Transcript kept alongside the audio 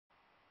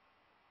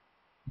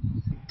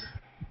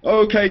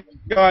Okay,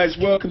 guys,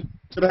 welcome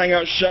to the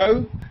Hangout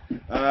show.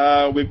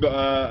 We've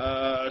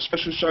got a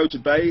special show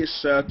today.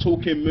 It's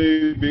Talking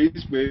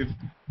Movies with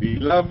the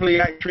lovely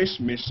actress,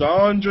 Miss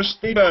Sandra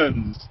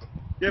Stevens.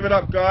 Give it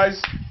up,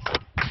 guys.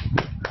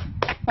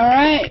 All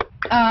right.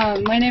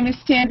 My name is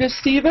Sandra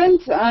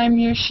Stevens. I'm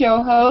your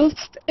show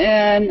host,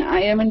 and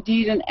I am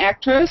indeed an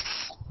actress.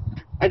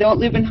 I don't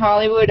live in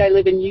Hollywood. I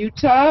live in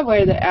Utah,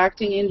 where the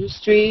acting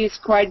industry is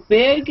quite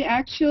big,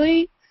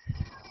 actually.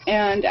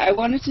 And I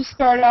wanted to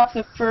start off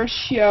the first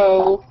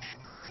show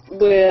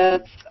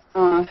with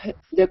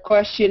the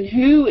question,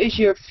 who is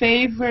your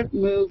favorite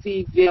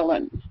movie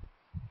villain?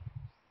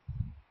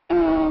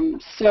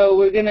 So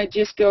we're going to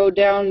just go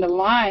down the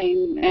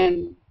line,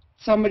 and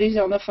somebody's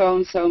on the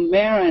phone, so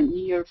Maren,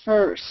 you're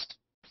first.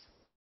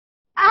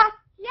 Yeah,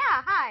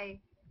 hi.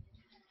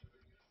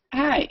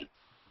 Hi.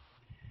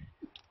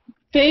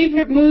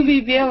 Favorite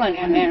movie villain,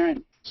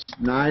 Maren?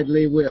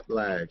 Snidely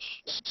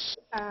Whiplash.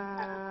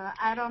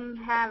 I don't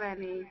have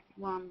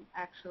anyone,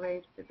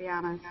 actually, to be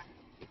honest.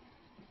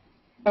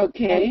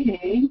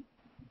 Okay.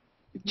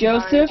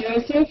 Joseph?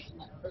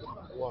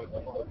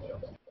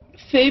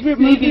 Favorite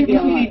movie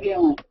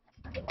villain?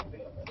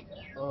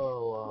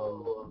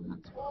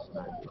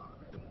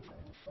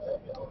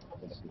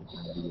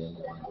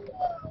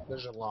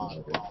 There's a lot.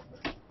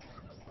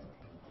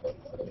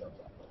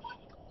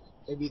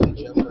 Maybe the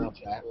Joker off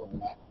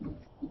Batman.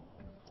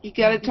 You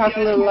gotta talk a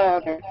little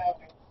louder.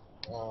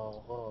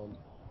 Hold on.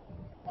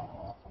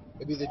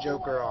 Maybe the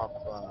Joker off,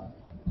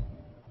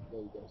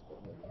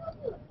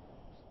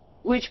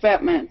 Which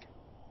Batman?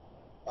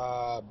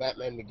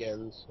 Batman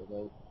Begins, I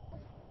think.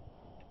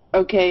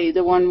 Okay,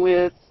 the one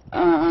with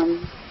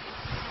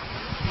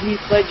Heath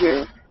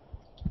Ledger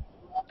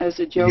as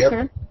a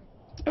Joker?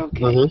 Yep.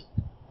 Okay.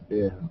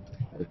 Yeah.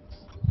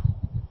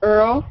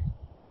 Earl?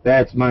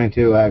 That's mine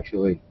too,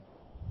 actually.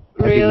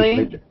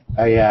 Really?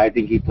 Yeah, I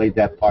think he played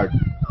that part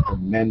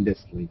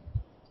tremendously.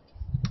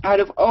 Out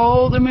of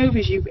all the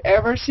movies you've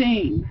ever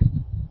seen?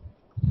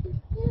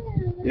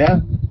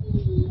 Yeah.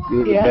 He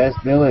was the best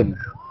villain.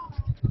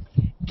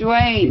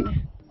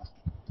 Dwayne?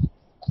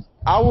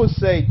 I would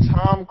say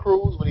Tom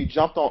Cruise when he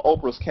jumped on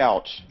Oprah's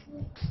couch.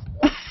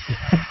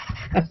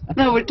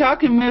 No, we're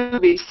talking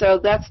movies, so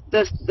that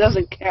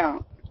doesn't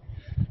count.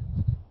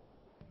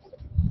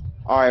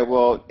 All right,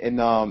 well, in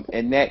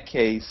that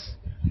case,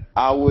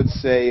 I would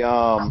say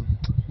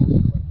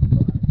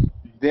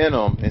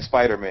Venom in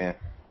Spider-Man.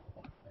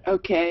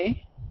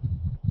 Okay.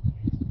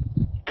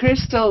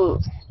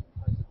 Crystal,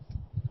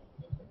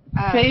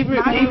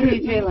 favorite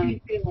movie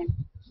villain?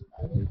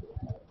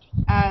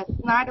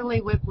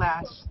 Snidely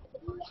Whiplash.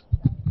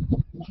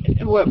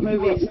 What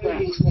movie is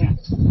that?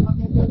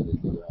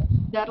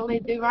 Dudley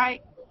Do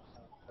Right?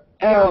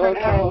 Oh,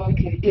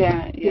 okay.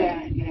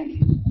 Yeah.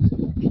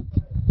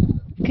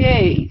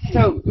 Okay,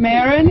 so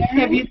Maren,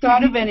 have you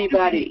thought of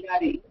anybody?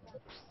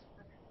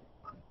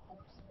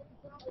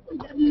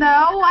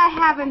 No, I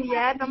haven't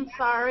yet. I'm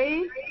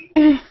sorry.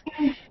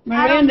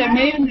 Miranda,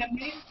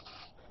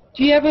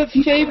 do you have a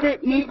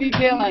favorite movie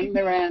villain,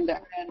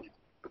 Miranda?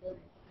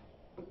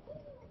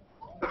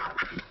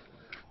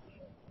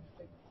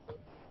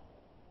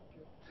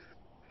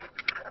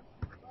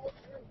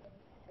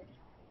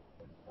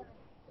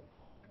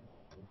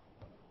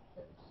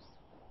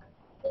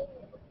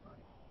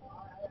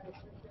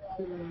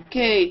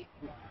 Okay.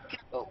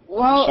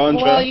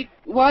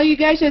 While you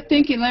guys are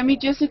thinking, let me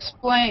just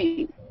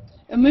explain.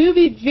 A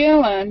movie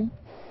villain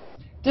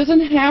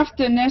doesn't have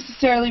to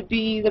necessarily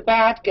be the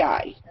bad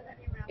guy.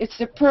 It's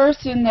the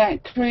person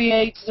that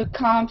creates the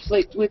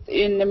conflict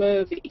within the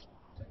movie.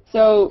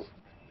 So,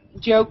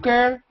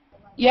 Joker,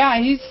 yeah,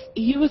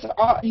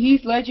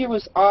 Heath Ledger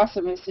was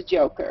awesome as the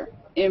Joker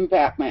in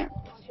Batman.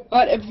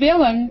 But a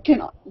villain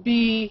can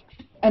be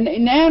an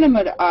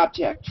inanimate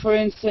object. For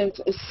instance,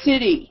 a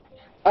city.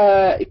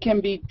 It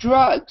can be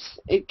drugs.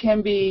 It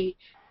can be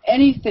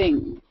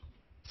anything.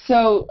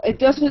 So it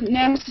doesn't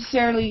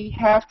necessarily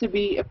have to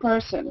be a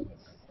person.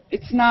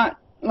 It's not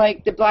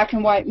like the black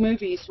and white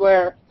movies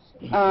where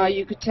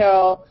you could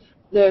tell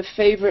the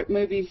favorite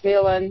movie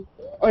villain,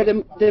 or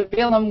the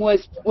villain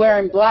was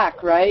wearing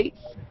black, right?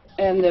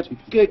 And the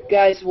good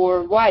guys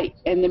wore white,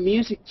 and the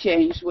music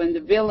changed when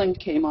the villain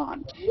came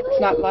on. It's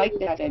not like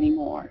that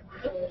anymore.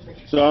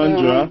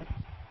 Sandra?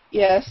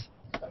 Yes?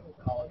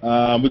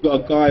 We've got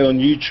a guy on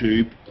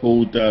YouTube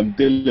called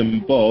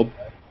Dylan Bob.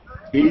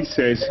 He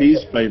says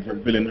his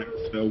favourite villain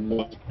actor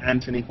was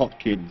Anthony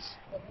Hopkins.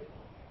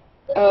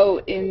 Oh,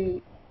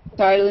 in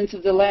Silence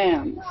of the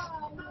Lambs.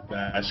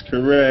 That's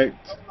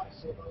correct.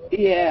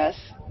 Yes.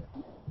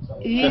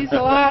 He's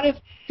a lot of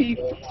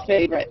people's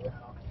favorite.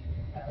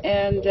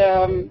 And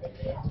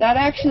that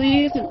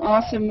actually is an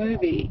awesome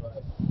movie.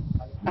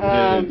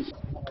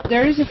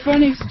 There is a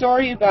funny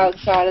story about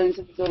Silence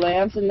of the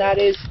Lambs, and that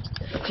is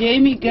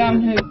Jamie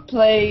Gumb, who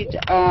played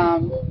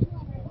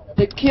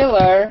the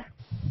killer,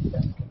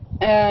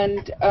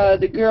 and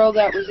the girl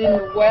that was in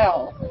the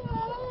well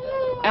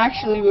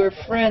actually were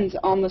friends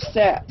on the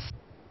set.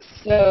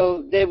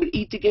 So they would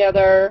eat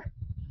together,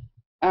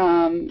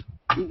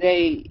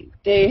 They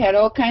had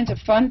all kinds of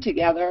fun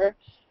together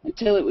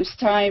until it was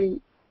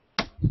time,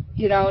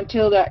 you know,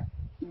 until that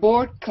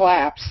board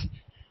collapsed,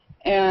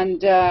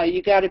 and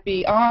you got to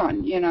be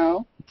on, you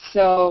know.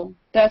 So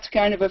that's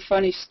kind of a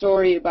funny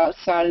story about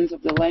Silence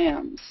of the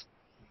Lambs.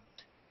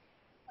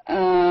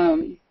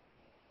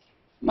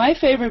 My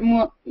favorite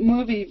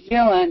movie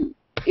villain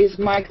is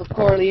Michael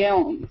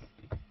Corleone,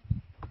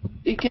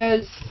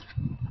 because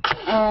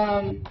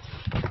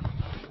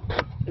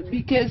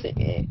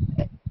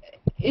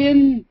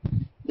in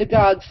the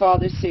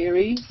Godfather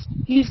series,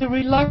 he's a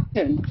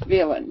reluctant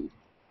villain.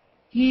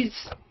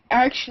 He's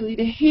actually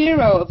the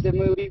hero of the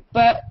movie,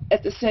 but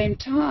at the same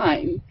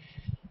time,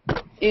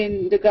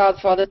 in The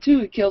Godfather 2,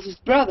 he kills his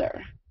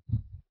brother.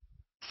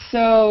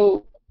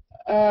 So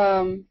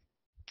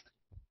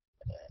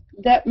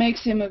that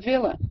makes him a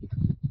villain.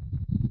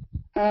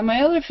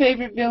 My other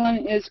favorite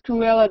villain is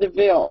Cruella de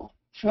Vil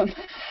from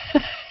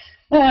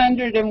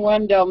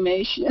 101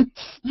 Dalmatians.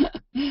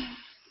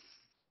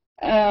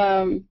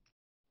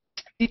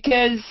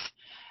 Because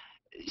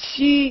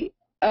she,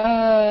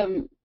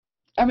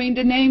 I mean,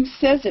 the name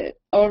says it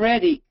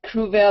already,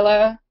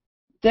 Cruella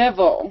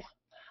Devil.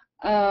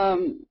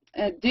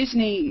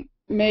 Disney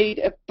made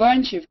a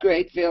bunch of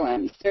great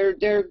villains.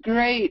 They're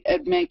great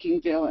at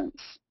making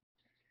villains.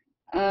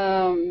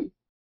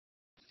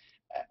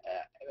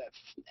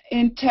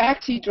 In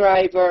Taxi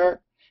Driver,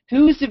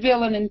 who's the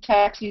villain in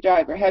Taxi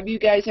Driver? Have you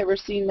guys ever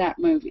seen that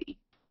movie?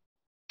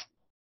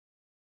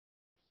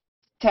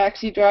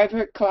 Taxi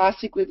Driver,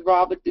 classic with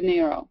Robert De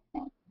Niro.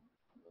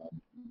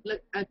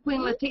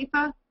 Queen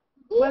Latifah,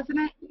 wasn't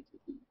it?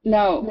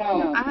 No.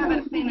 I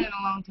haven't seen it in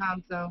a long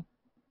time, so.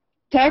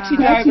 Taxi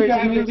Driver is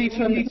a movie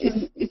from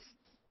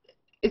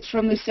it's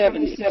from the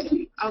 70s.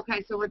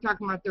 Okay, so we're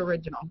talking about the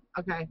original.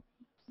 Okay.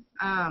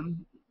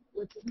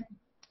 What's his name?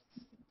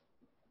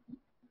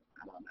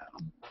 I don't know.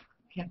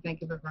 Can't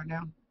think of it right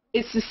now.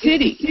 It's the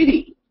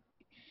city.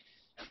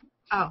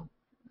 Oh,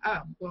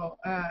 well,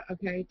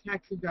 okay,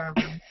 Taxi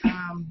Driver.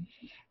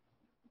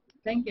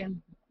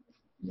 Thinking.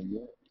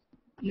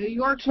 New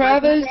York.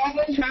 Travis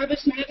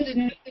lives in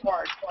New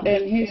York,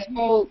 and his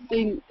whole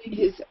thing,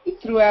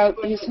 throughout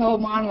his whole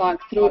monologue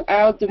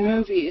throughout the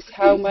movie is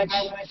how much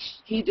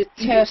he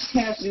detests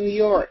New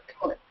York.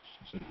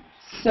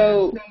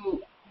 So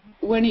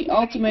when he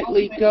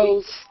ultimately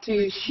goes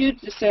to shoot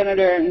the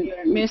senator and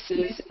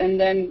misses, and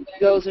then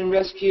goes and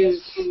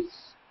rescues,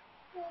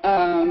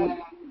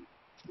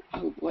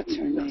 what's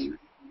her name?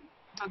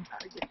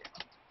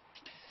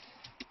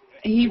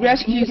 He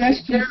rescues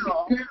the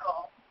girl.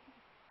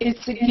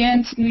 It's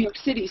against New York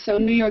City, so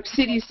New York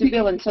City is the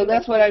villain. So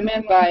that's what I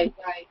meant by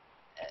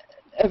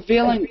a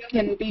villain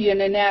can be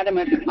an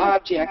inanimate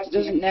object. It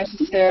doesn't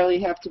necessarily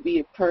have to be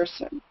a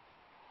person.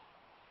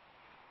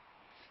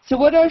 So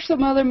what are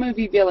some other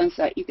movie villains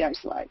that you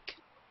guys like?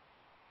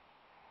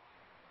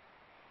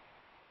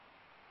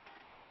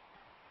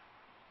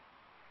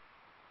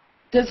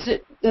 Does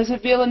a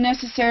villain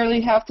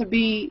necessarily have to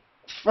be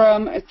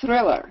from a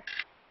thriller?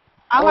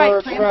 I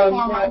like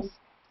Transformers.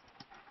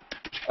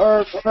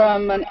 Or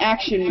from an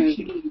action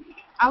movie?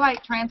 I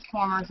like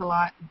Transformers a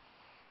lot.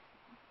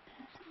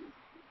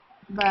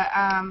 But,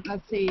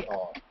 let's see.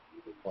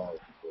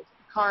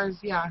 Cars,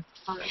 yeah,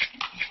 cars.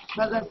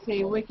 But let's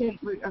see, okay,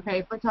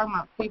 if we're talking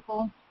about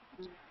people,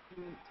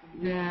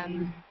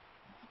 then,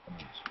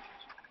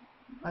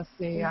 let's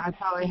see, I'd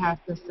probably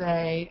have to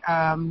say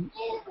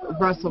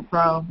Russell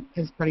Crowe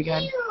is pretty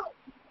good.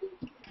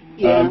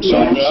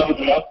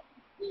 Sandra?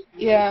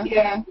 Yeah.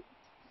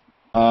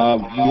 We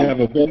have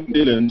a Bob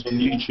Dylan on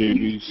YouTube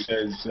who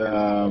says,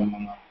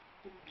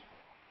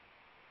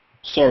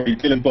 sorry,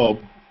 Dylan Bob.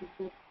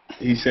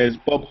 He says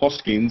Bob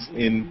Hoskins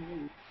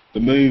in the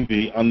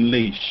movie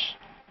Unleash.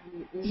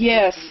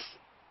 Yes.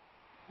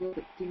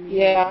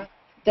 Yeah,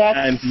 that's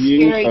a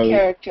scary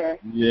character.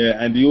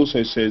 Yeah, and he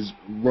also says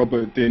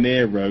Robert De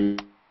Niro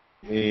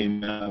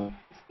in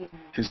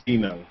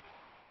Casino.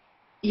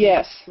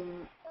 Yes.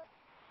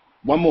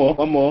 One more.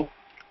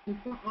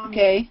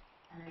 Okay.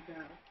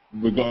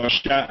 We've got a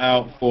shout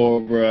out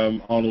for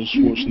Arnold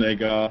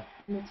Schwarzenegger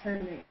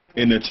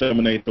in the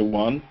Terminator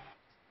 1.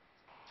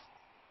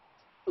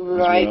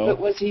 Right, well. but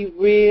was he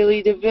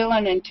really the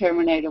villain in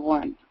Terminator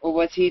 1? Or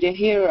was he the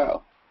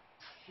hero?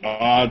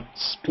 I'd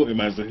put him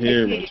as the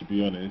hero, to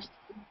be honest.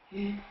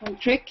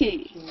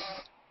 Tricky.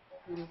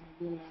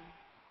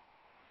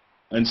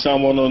 And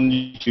someone on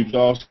YouTube's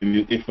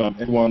asking if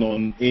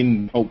anyone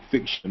in Pulp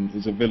Fiction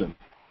is a villain.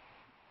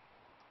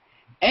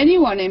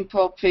 Anyone in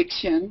Pulp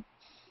Fiction?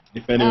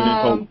 If anyone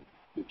in Pulp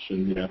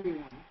Fiction, yeah.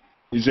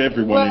 Is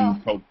everyone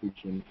in Pulp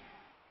Fiction?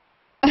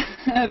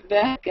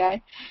 Bad guy.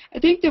 I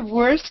think the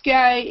worst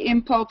guy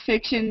in Pulp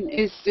Fiction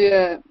is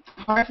the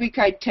Harvey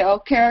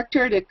Keitel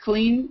character, the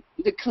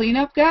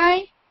cleanup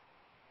guy.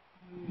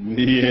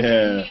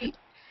 Yeah.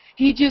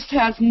 He just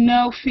has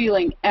no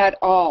feeling at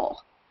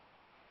all.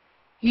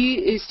 He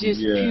is just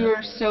pure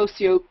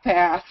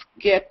sociopath.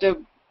 Get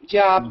the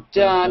job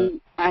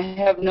done. I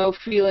have no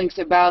feelings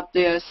about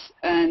this,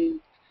 and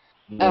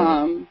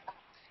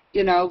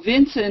you know,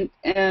 Vincent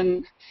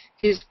and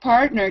his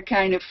partner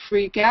kind of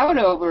freak out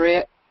over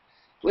it,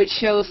 which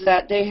shows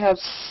that they have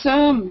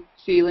some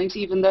feelings,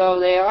 even though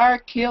they are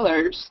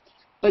killers.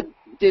 But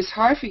this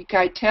Harvey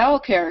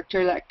Keitel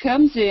character that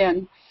comes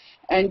in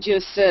and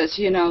just says,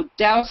 you know,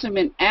 douse him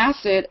in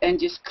acid and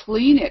just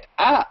clean it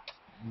up.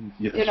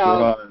 Yes, You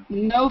know, right.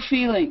 no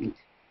feeling.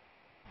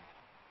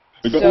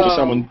 We've got So- also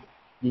someone.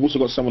 We've also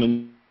got someone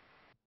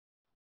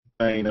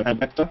in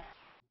Hannibal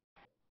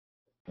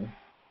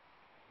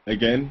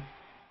again.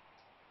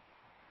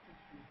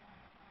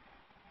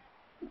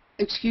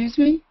 Excuse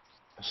me?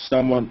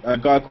 A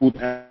guy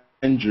called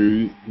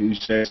Andrew, who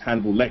says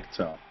Hannibal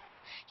Lecter.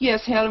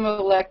 Yes,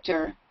 Hannibal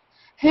Lecter.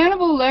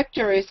 Hannibal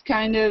Lecter is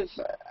kind of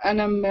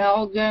an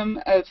amalgam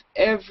of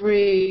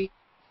every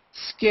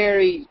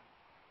scary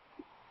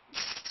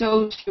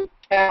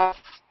sociopath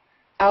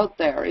out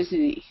there, isn't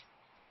he?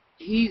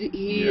 He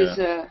is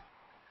a...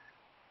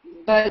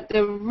 But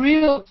the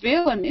real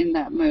villain in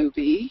that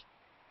movie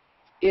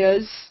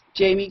is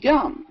Jamie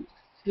Gumb,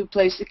 who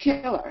plays the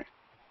killer.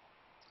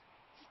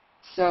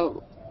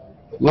 So...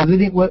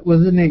 Wasn't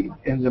it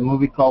in the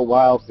movie called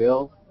Wild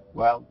Bill?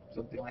 Wild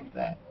something like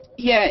that.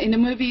 Yeah, in the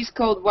movie it's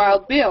called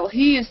Wild Bill.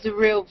 He is the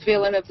real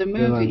villain of the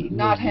movie,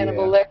 not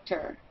Hannibal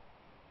Lecter.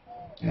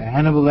 Yeah,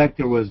 Hannibal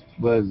Lecter was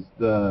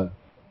the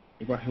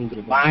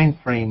mind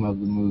frame of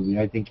the movie.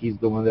 I think he's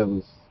the one that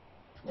was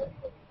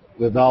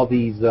with all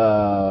these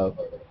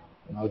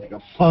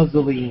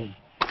puzzling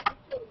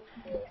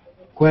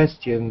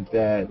questions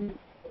that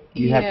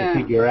you have to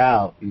figure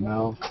out, you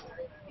know.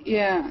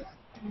 Yeah.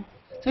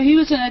 So he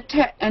was an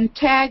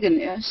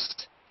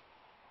antagonist,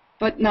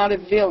 but not a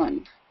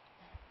villain.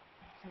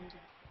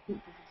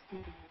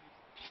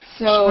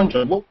 So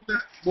Sandra, what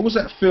was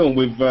that film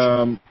with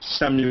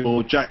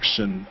Samuel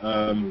Jackson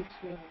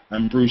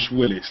and Bruce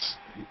Willis?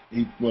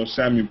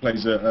 Samuel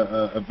plays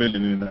a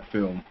villain in that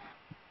film.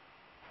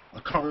 I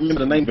can't remember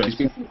the name, but it's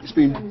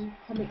been.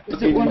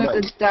 is it one of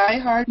the Die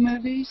Hard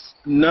movies?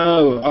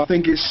 No, I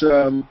think it's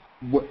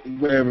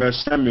where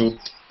Samuel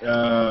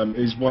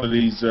is one of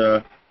these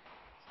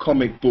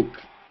comic book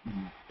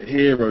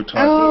hero type.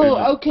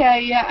 Oh,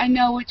 okay, yeah, I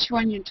know which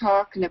one you're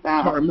talking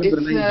about. Can't remember the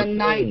It's name of a the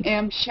Night film.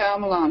 M.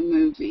 Shyamalan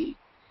movie.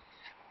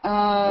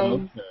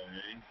 Okay.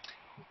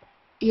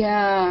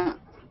 Yeah.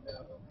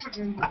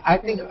 I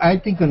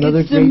think another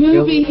It's the great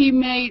movie villain. he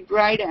made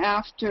right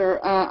after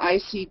I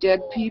See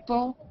Dead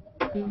People.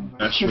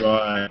 That's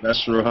right.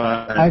 That's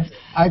right.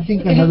 I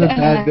think another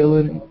bad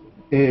villain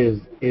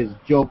is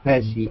Joe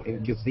Pesci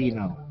in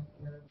Casino.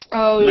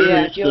 Oh, yeah,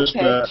 Marion Joe just,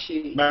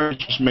 Pesci. Marion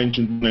just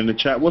mentioned in the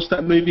chat. What's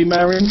that movie,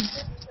 Marion?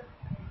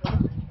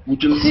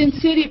 Would you Sin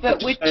City,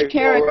 but which say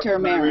character, for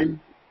us, Marion?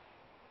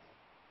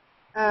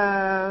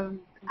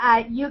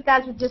 You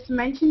guys would just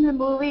mention the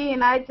movie,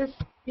 and I just,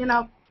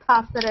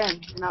 tossed it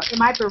in. It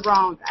might be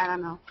wrong. I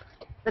don't know.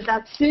 But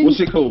that's What's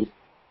it called?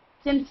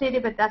 Sin City,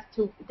 but that's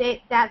too.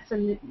 That's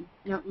a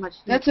much.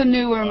 That's a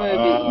newer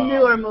movie.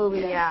 newer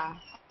movie, yeah.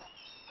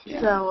 Yeah.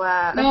 So.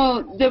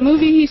 No, the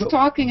movie he's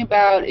talking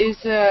about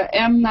is a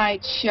M.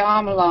 Night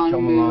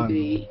Shyamalan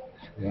movie.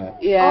 Yeah.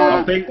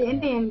 Yeah. I think- The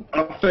Indian.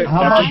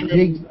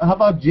 How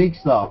about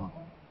Jigsaw?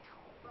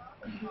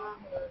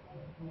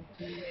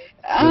 The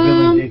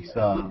villain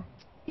Jigsaw.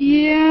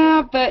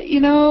 Yeah, but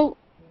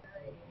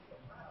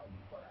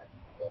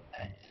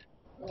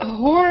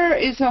horror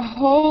is a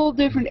whole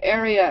different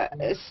area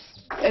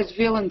as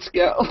villains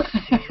go.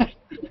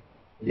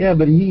 Yeah,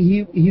 but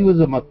he was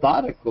a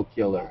methodical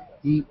killer.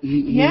 He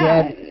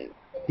Yeah.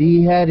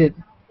 had it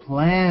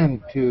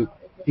planned to.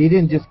 He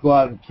didn't just go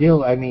out and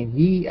kill. I mean,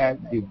 he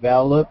had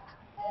developed,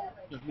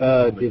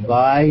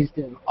 devised,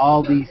 and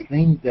all these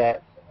things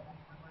that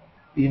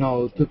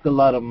took a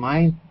lot of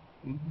mind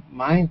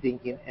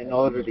thinking in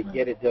order to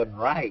get it done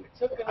right.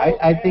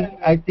 I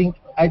think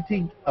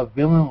a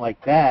villain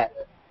like that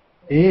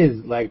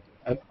is like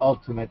an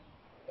ultimate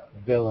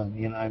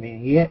villain. I mean,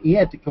 he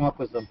had to come up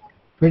with some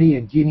pretty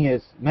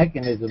ingenious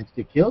mechanisms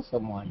to kill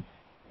someone.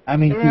 I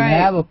mean, to Right.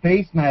 have a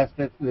face mask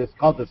that's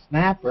called the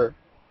snapper,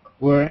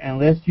 where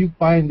unless you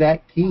find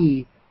that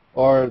key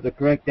or the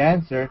correct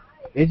answer,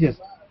 they just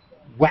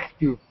whack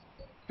your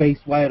face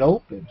wide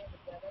open.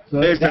 So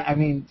that's a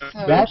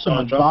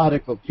Sandra.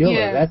 methodical killer.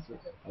 Yeah. That's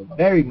a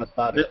very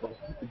methodical.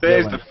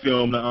 There's villain. the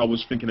film that I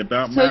was thinking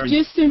about. So Marion.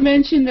 just to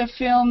mention the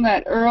film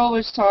that Earl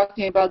was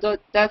talking about,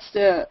 that's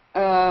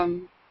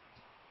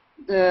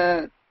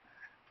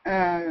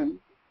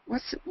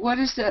what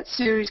is that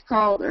series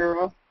called,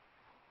 Earl?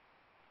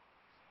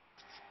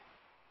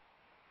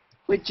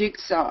 With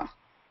Jigsaw.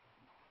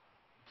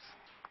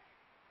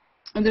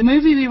 And the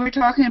movie we were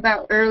talking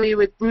about earlier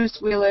with Bruce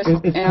Willis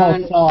It's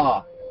and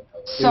called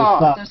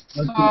Saw. the One,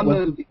 two, Saw 1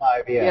 through movie.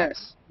 5, yeah.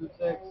 Yes.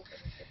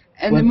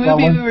 And the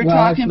movie we were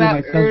talking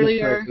about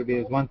earlier. It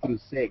was 1 through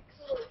 6.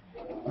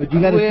 But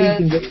you got to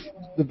think in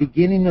the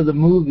beginning of the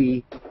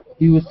movie,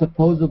 he was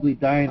supposedly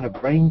dying of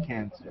brain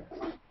cancer.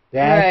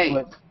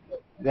 Right.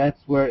 That's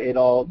where it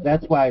all.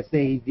 That's why I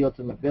say he's the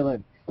ultimate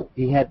villain.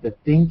 He had the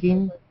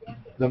thinking,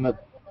 the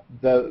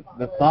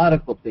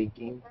methodical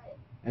thinking,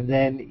 and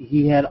then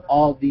he had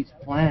all these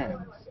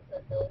plans.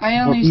 I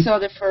only saw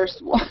the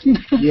first one.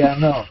 Yeah,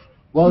 no.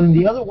 Well, in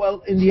the other,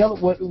 what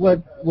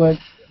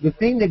the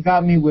thing that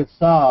got me with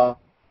Saw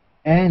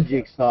and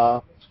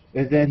Jigsaw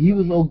is that he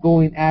was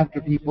going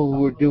after people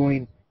who were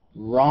doing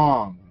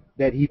wrong.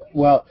 That he,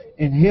 well,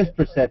 in his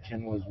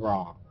perception, was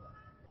wrong.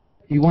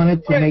 He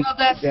wanted to make well,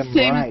 that's them the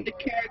same right. as the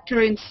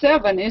character in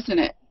Seven, isn't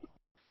it?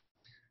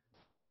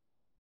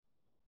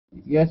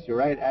 Yes, you're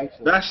right,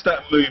 actually. That's that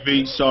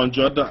movie,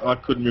 Sandra, that I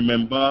couldn't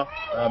remember.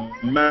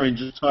 Marin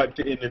just typed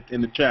it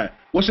in the chat.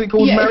 What's it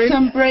called, Yeah, Marin? it's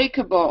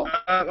Unbreakable.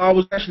 I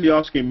was actually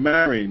asking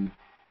Marin.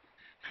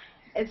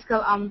 It's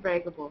called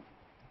Unbreakable.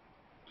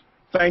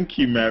 Thank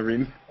you,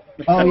 Marin.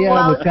 Oh yeah,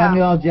 Well, with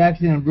Samuel L.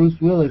 Jackson and Bruce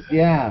Willis.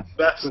 Yeah,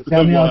 That's with the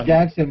Samuel L. one.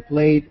 Jackson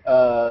played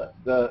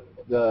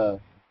the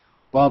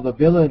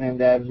villain in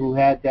that, who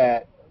had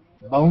that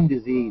bone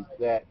disease,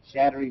 that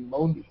shattering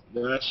bone disease.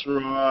 That's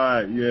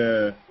right.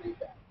 Yeah.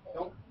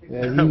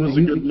 Yeah, That was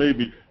a good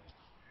movie.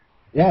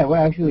 Yeah,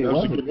 well, actually, it That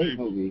was was a a good good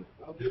movie.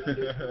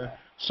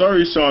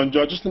 Sorry,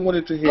 Sandra. I just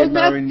wanted to hear Oh,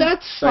 Marin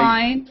that's say.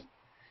 fine.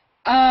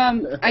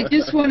 I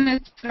just want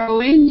to throw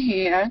in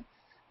here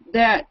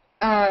that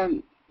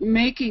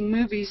making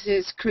movies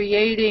is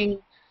creating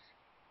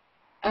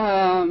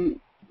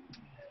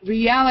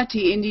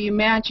reality in the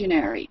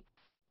imaginary.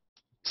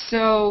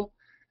 So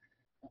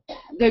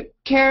the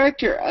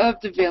character of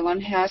the villain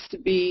has to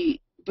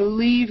be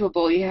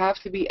believable. You have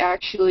to be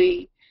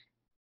actually,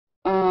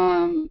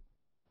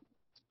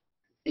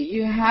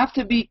 you have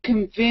to be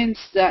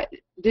convinced that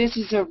this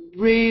is a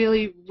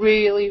really,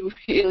 really,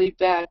 really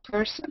bad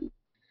person,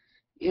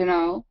 you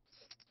know.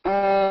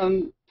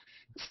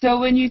 So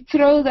when you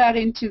throw that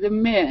into the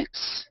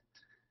mix,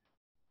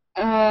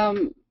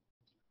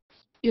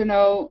 you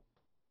know,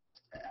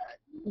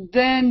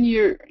 then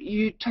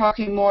you're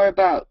talking more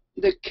about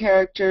the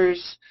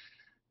characters,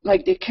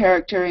 like the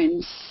character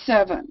in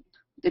Seven,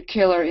 the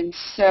killer in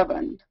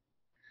Seven,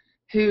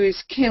 who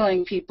is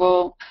killing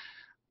people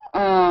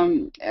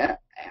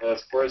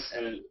Force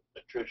and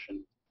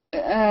attrition.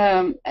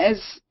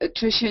 as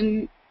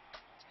attrition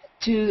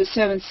to the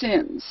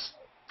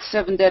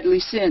seven deadly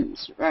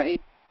sins,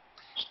 right?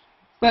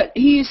 But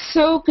he is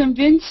so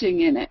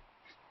convincing in it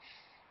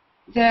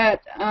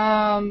that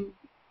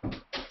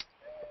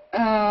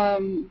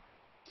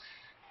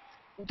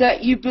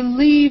that you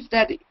believe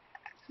that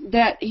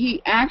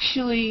he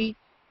actually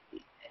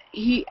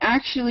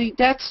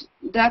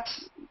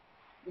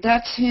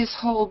that's his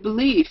whole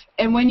belief.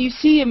 And when you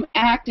see him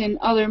act in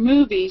other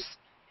movies,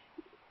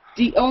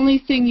 the only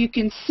thing you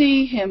can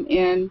see him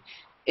in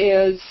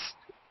is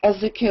as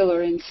the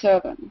killer in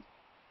Seven.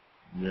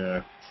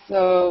 Yeah.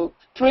 So,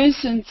 for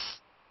instance,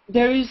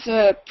 there is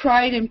a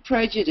Pride and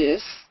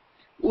Prejudice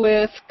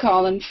with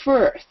Colin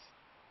Firth.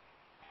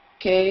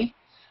 Okay?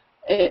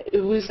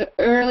 It was an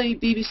early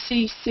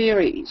BBC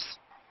series.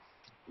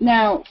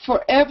 Now,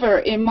 forever,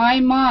 in my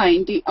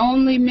mind, the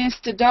only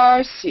Mr.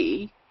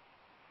 Darcy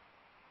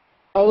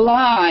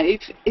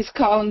alive is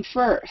Colin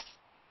Firth.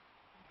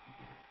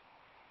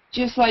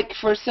 Just like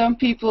for some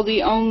people,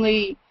 the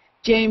only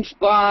James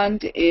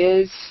Bond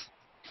is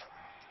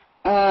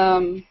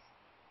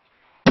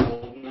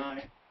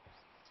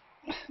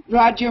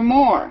Roger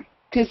Moore,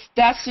 because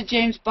that's the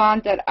James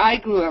Bond that I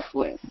grew up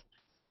with.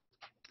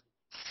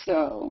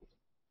 So.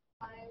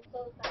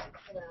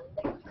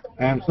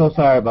 I'm so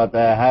sorry about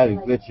that. I had a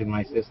glitch in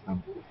my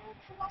system.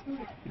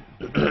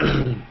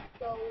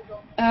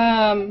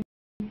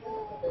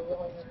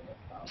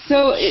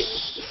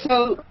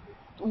 So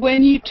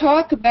when you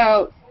talk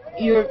about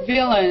your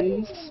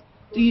villains,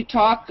 do you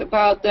talk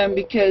about them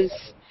because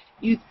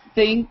you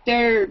think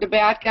they're the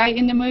bad guy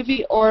in the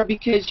movie, or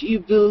because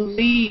you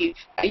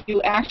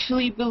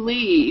actually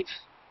believe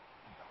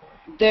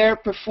their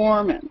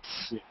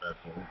performance?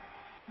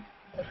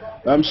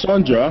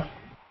 Sandra?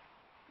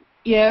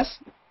 Yes?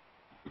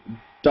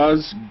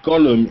 Does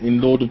Gollum in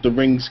Lord of the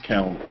Rings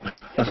count?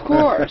 Of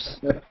course.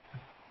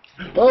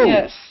 Oh,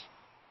 yes.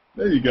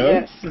 There you go.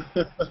 Yes.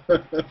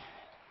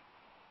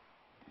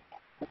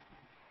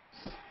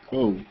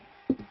 Cool.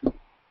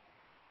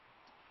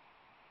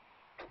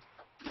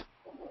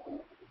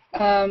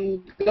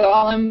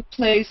 Gollum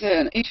plays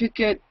an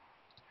intricate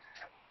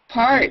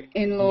part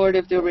in Lord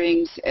of the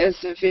Rings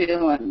as a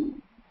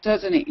villain,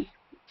 doesn't he?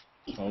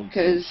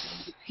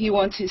 Because he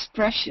wants his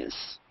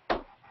precious.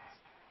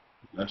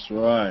 That's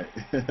right.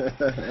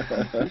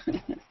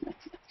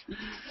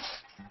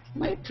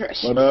 My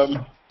precious. But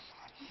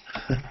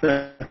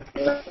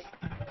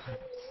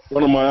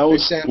one of my old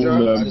Sandra,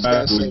 school I just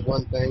gotta say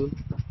one thing.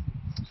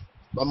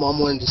 My mom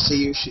wanted to see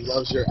you. She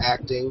loves your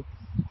acting.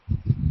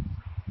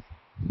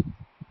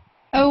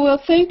 Oh, well,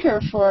 thank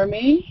her for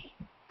me.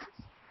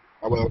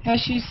 I will. Has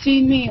she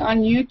seen me on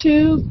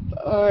YouTube,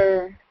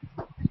 or?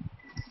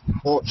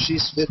 Well,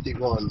 she's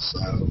 51,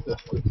 so.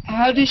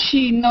 How does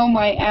she know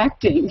my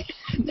acting?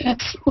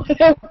 That's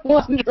what I'm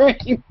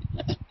wondering.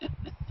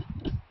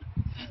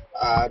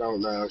 I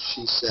don't know.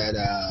 She said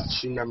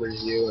she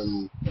remembers you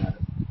and.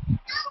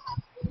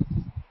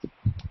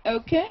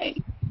 Okay.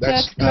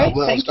 That's great.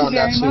 When I Thank you found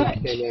out very she much.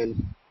 came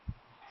in.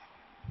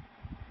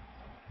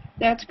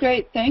 That's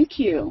great. Thank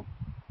you.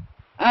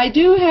 I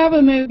do have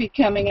a movie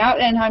coming out,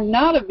 and I'm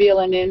not a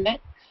villain in it.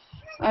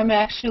 I'm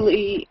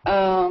actually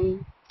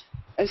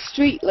a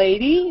street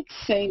lady,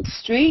 Saint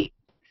Street.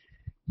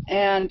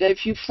 And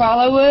if you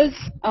follow us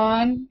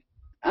on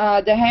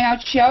the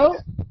Hangout Show,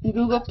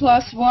 Google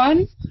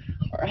 +1,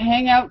 or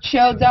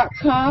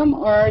hangoutshow.com,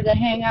 or the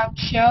Hangout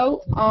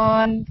Show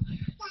on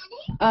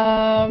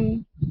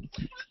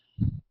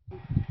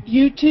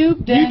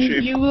YouTube, then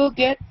you will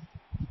get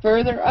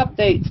further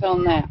updates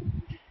on that.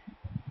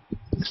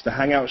 It's the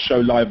Hangout Show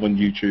live on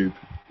YouTube.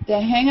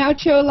 The Hangout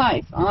Show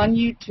live on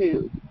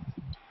YouTube.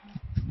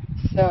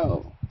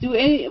 So, do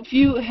any of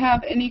you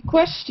have any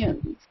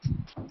questions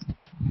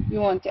you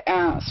want to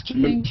ask?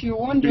 Things you're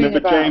wondering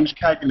remember about? James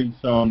Cagney,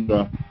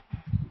 Sandra?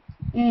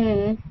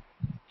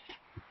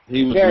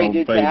 He was very an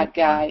good old bad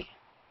guy.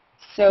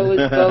 So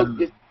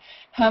was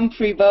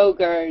Humphrey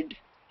Bogart.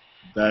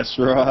 That's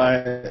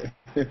right.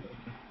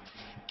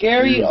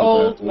 Gary He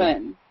was a bad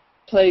Oldman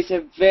plays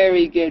a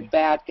very good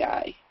bad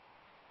guy.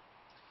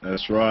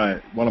 That's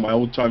right. One of my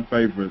all-time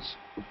favorites.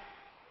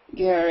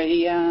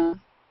 Gary,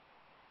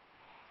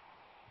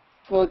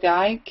 poor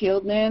guy,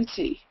 killed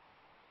Nancy.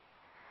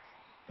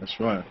 That's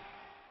right.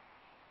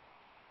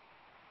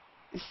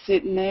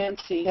 Sid and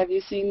Nancy. Have you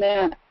seen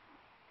that?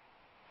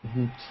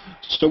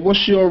 So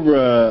what's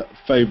your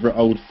favorite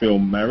old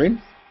film,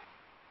 Marion?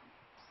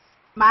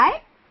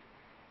 Mine?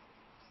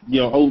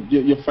 Your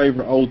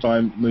favorite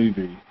old-time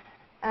movie?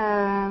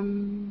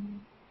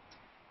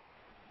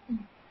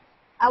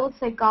 I would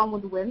say Gone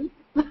with the Wind.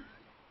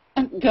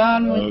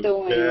 Gone with the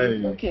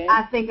Wind. Okay.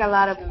 I think a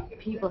lot of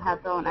people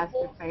have Gone as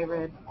their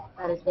favorite.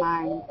 That is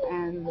mine.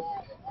 And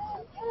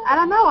I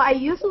don't know. I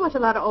used to watch a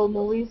lot of old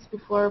movies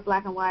before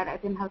black and white. I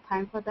didn't have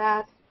time for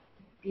that,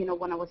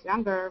 when I was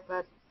younger.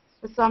 But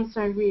for some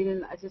strange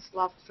reason, I just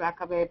lost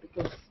track of it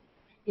because,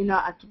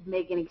 I keep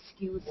making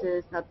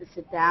excuses not to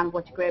sit down,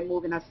 watch a great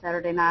movie on a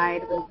Saturday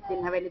night when I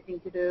didn't have anything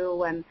to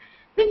do and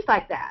things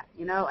like that,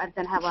 and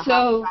then have a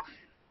So,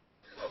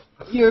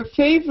 your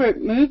favorite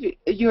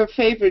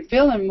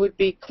villain would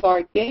be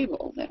Clark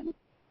Gable, then?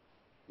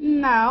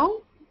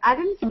 No, I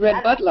didn't.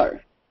 Red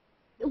Butler.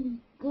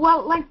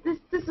 Well, this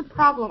is a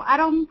problem. I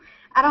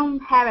don't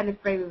have any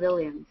favorite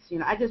villains.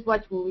 I just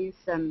watch movies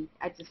and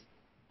I just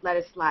let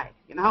it slide.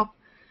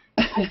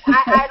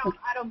 I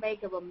don't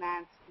make a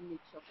romance image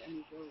of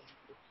any villain.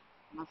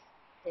 I must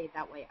say it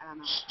that way. I don't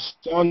know.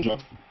 Sandra.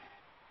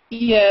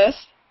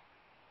 Yes.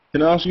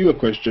 Can I ask you a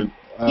question?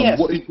 Yes.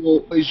 What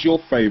is your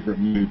favorite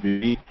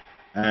movie,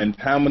 and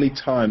how many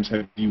times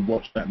have you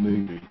watched that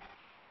movie?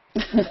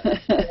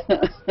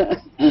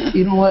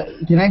 You know what?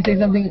 Can I say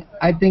something?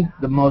 I think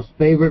the most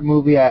favorite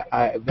movie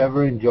I've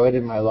ever enjoyed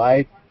in my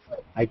life,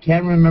 I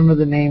can't remember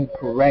the name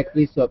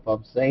correctly, so if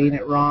I'm saying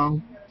it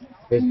wrong,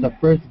 it's the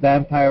first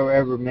vampire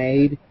ever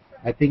made.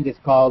 I think it's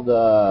called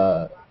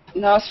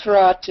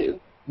Nosferatu.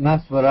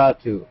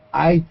 Nosferatu.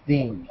 I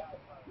think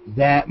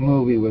that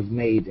movie was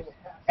made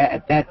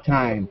at that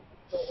time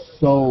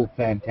so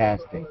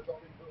fantastic.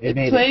 It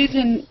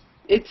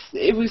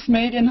was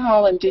made in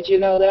Holland. Did you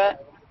know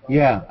that?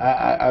 Yeah,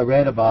 I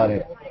read about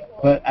it,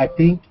 but I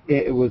think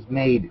it was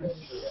made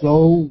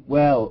so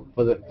well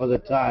for the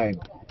time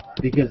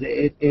because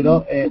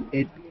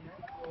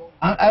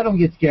I don't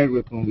get scared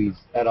with movies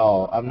at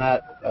all. I'm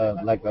not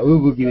like a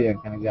we'll give you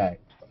that kind of guy.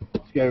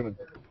 Scared me,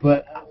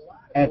 but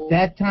at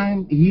that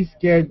time he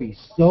scared me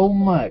so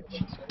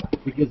much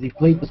because he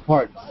played the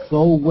part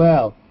so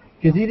well.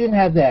 Because he didn't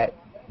have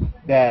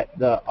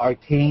the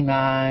arcane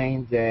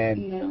eyes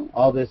and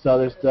all this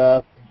other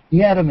stuff. He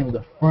had him in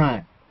the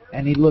front,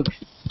 and he looked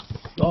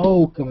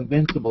so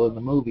convincible in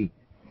the movie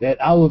that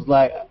I was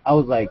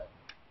like,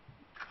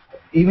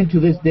 even to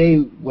this day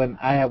when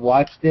I have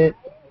watched it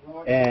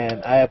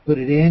and I have put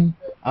it in,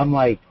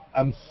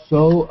 I'm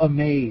so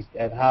amazed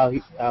at how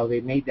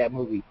they made that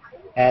movie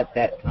at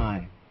that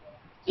time.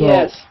 So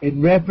yes. In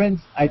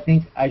reference, I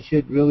think I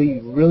should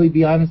really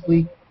be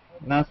honestly.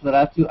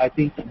 Nosferatu, I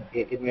think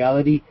in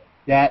reality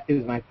that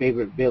is my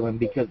favorite villain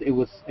because it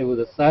was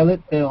a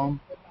silent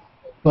film,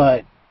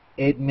 but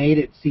it made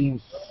it seem.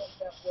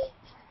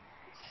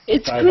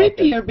 It's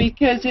creepier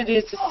because it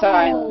is a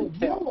silent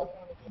film.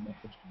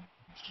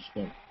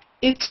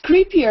 It's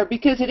creepier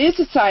because it is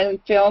a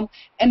silent film,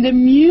 and the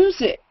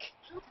music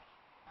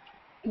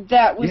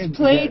that was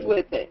played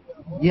with it.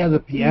 Yeah, the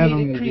piano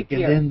music,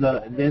 creepier. And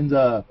then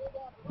the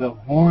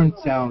horn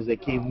sounds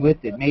that came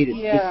with it made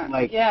it just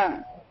like.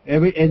 Yeah.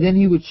 And then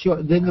he would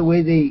show. Then the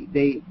way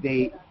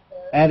they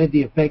added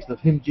the effects of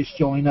him just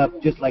showing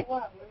up, just like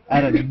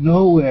out of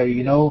nowhere,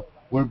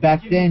 Where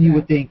back then you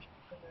would think,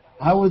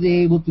 how were they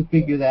able to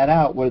figure that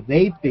out? Where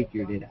they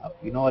figured it out,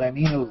 you know what I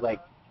mean? It was like,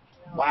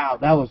 wow,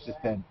 that was just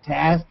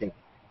fantastic,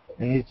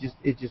 and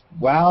it just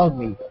wowed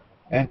me.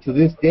 And to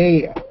this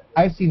day,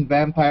 I've seen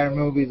vampire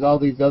movies, all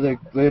these other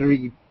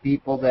glittery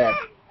people that.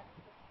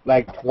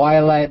 Like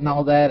Twilight and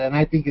all that, and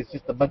I think it's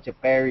just a bunch of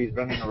fairies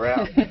running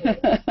around.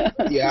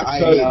 Yeah, I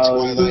hate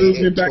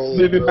Twilight.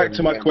 Moving back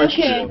to my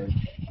question. Okay.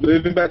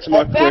 moving back to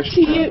my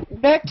question.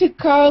 Back to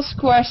Carl's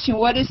question.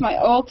 What is my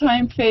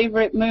all-time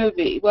favorite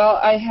movie? Well,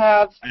 I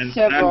have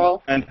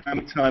several. And how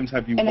many times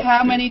have you And watched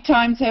how it? many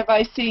times have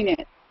I seen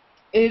it?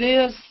 It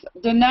is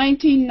the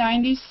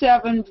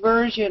 1997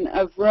 version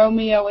of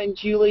Romeo and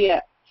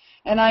Juliet.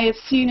 And I have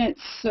seen it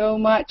so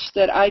much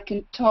that I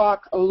can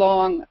talk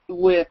along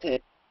with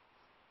it.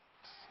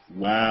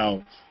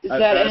 Wow. Does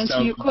that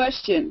answer your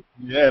question?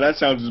 Yeah, that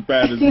sounds as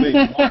bad as me.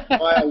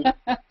 My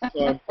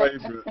all-time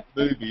favourite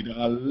movie that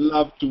I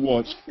love to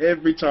watch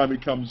every time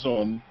it comes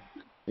on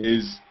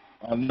is,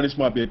 I know this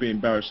might be a bit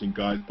embarrassing,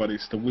 guys, but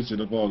it's The Wizard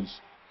of Oz.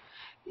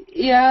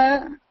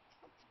 Yeah.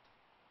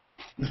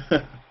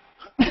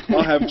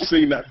 I have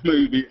seen that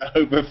movie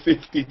over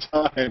 50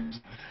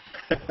 times.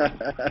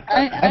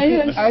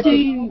 I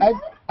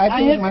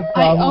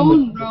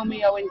own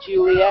Romeo and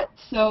Juliet,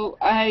 so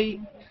I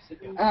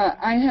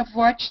have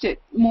watched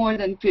it more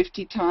than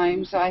 50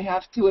 times, I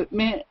have to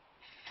admit.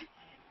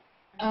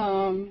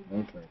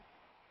 Okay.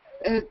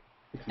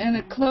 And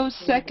a close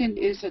second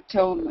is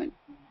Atonement.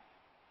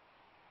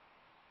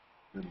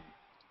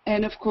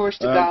 And of course,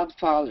 The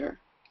Godfather.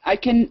 I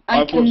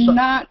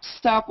cannot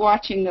stop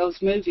watching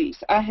those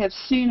movies. I have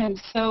seen them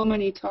so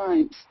many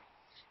times.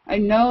 I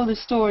know the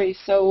story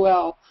so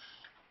well,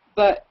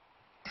 but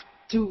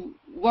to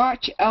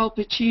watch Al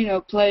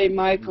Pacino play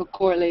Michael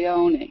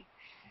Corleone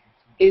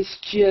is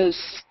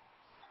just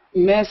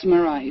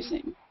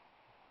mesmerizing.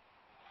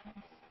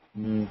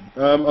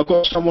 I've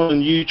got someone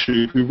on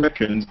YouTube who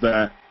reckons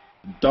that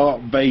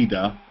Darth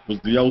Vader was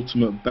the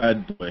ultimate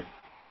bad boy.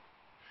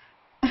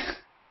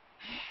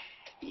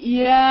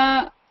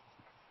 Yeah.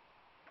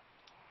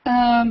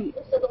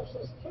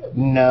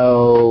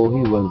 No,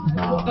 he was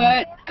not.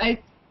 But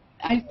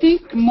I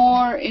think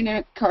more in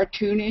a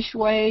cartoonish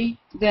way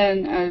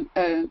than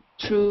a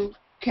true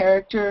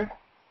character.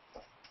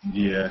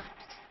 Yeah.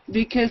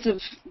 Because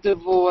of the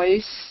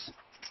voice.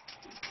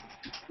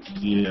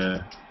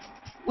 Yeah.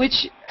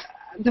 Which,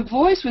 the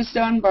voice was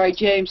done by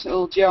James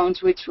Earl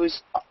Jones, which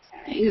was,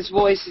 his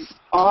voice is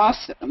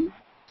awesome,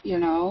 you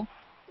know.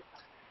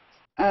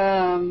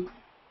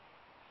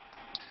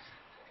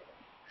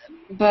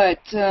 But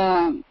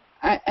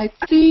I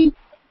think,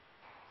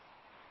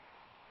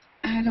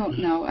 I don't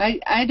know.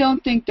 I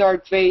don't think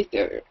Darth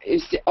Vader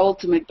is the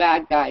ultimate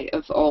bad guy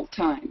of all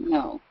time.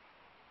 No.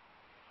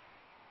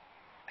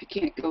 I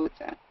can't go with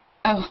that.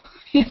 Oh,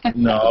 yeah.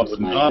 No,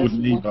 I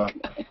wouldn't either.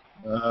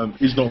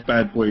 He's not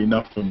bad boy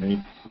enough for me.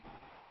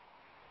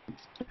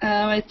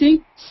 I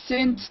think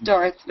since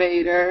Darth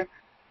Vader,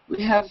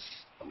 we have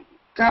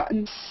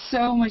gotten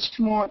so much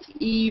more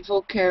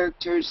evil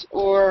characters,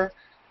 or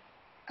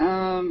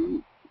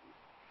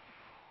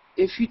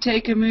if you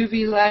take a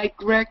movie like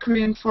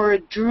Requiem for a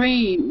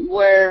Dream,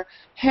 where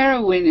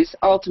heroine is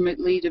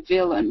ultimately the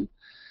villain,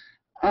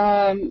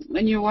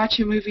 when you watch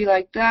a movie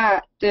like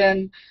that,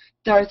 then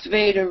Darth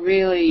Vader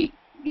really,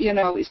 you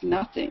know, is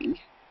nothing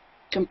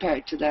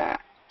compared to that.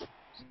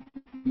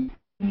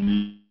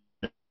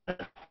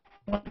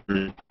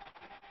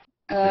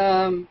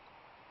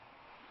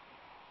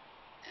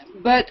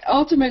 But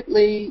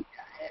ultimately,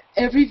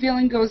 every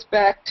villain goes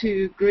back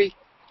to Greek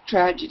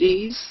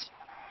tragedies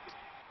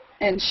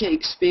and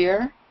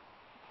Shakespeare.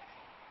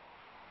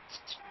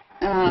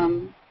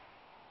 And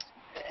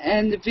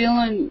the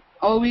villain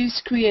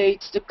always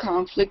creates the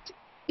conflict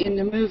in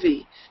the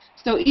movie.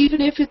 So even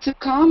if it's a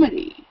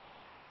comedy,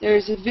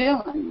 there's a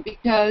villain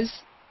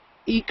because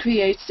he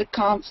creates the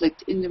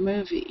conflict in the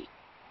movie.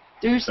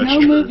 There's no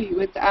movie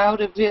without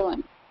a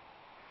villain.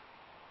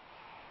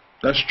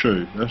 That's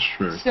true. That's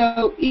true.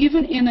 So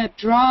even in a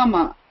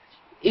drama,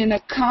 in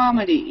a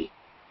comedy,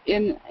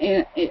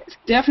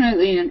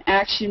 definitely in an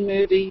action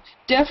movie,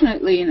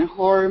 definitely in a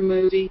horror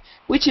movie,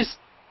 which is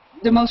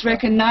the most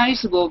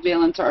recognizable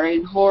villains are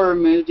in horror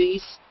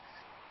movies.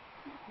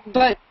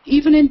 But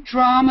even in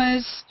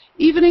dramas,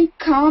 even in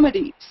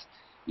comedies,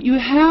 you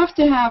have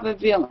to have a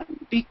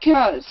villain,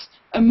 because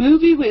a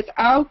movie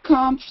without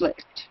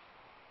conflict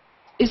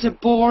is a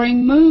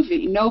boring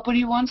movie.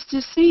 Nobody wants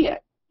to see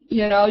it.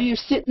 You know, you're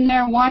sitting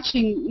there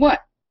watching what?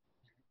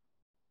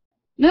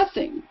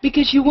 Nothing.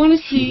 Because you want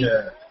to see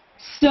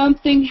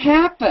something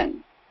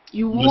happen.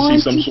 You want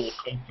to see some sort of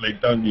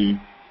conflict, don't you?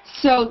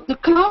 So the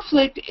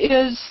conflict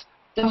is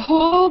the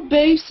whole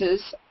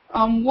basis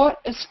on what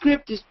a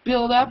script is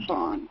built up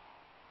on.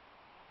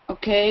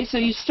 Okay, so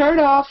you start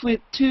off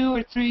with 2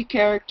 or 3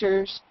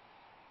 characters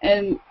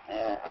and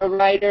a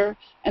writer,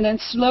 and then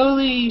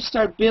slowly you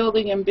start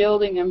building and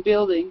building and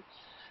building.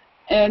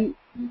 And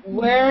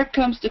where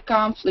comes the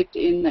conflict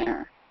in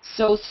there?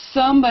 So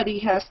somebody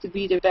has to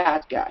be the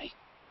bad guy.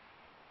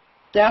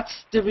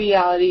 That's the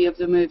reality of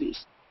the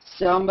movies.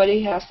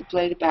 Somebody has to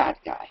play the bad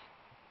guy.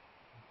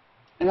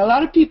 And a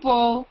lot of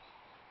people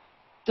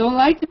don't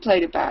like to play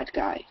the bad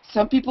guy.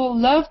 Some people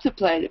love to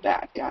play the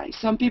bad guy.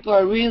 Some people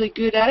are really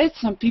good at it.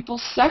 Some people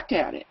suck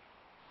at it.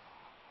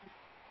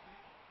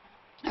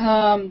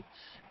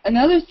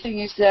 Another thing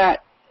is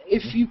that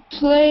if you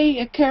play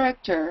a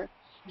character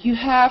You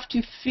have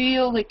to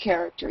feel the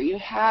character. You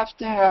have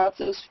to have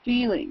those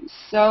feelings.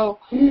 So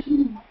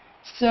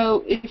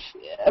if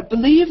a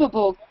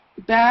believable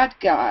bad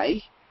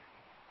guy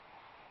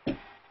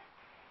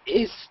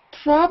is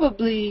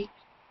probably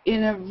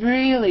in a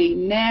really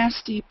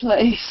nasty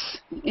place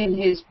in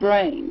his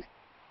brain.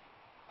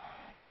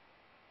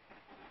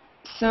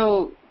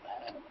 So,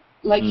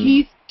 like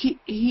Heath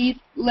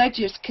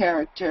Ledger's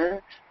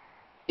character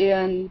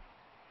in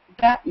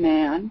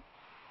Batman,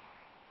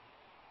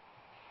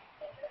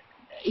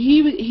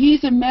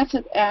 he's a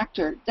method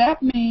actor.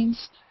 That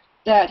means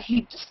that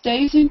he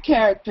stays in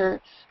character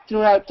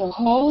throughout the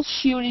whole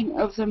shooting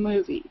of the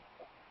movie.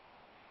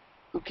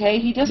 Okay?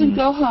 He doesn't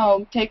go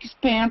home, take his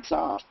pants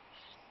off,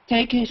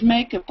 take his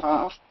makeup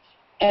off,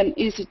 and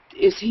is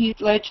Heath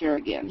Ledger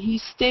again. He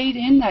stayed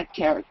in that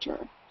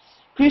character.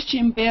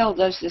 Christian Bale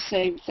does the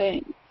same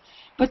thing.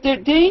 But the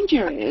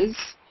danger is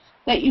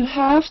that you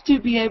have to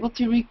be able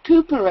to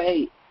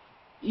recuperate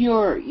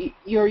your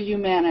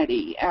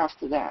humanity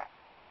after that.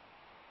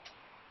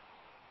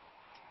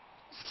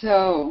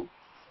 So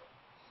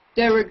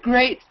they were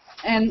great,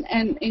 and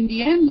in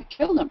the end, they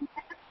killed him.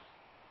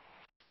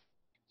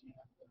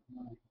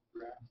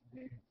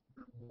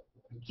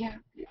 Yeah,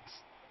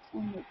 it's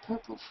on the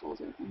purple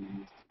folder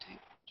underneath the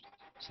table.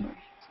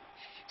 Sorry.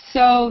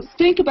 So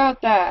think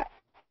about that.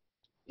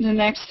 The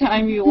next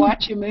time you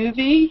watch a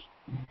movie,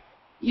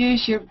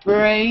 use your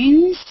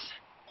brains.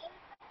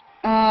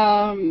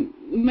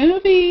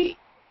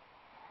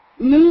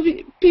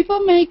 People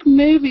make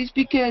movies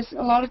because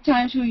a lot of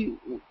times we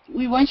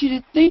want you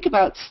to think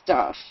about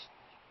stuff.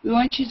 We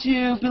want you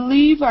to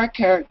believe our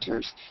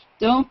characters.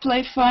 Don't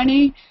play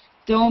funny.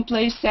 Don't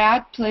play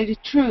sad. Play the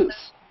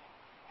truth.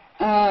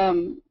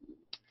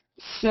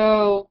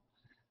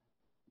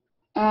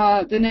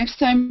 The next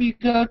time you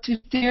go to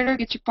the theater,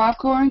 get your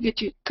popcorn, get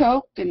your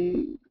Coke,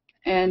 and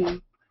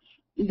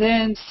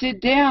then sit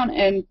down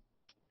and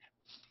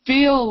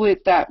feel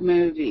with that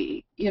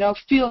movie. You know,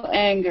 feel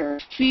anger,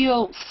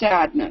 feel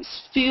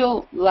sadness,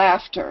 feel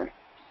laughter.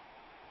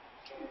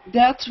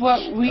 That's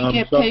what we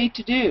get paid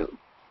to do.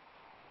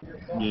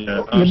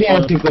 Yeah. Let me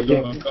ask you a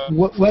question.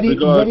 What do you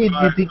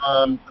think?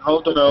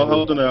 Hold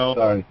on now.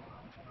 Sorry.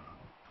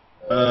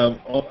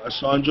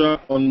 Sandra,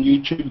 on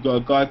YouTube, we've got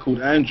a guy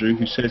called Andrew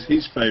who says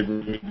his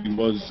favourite movie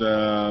was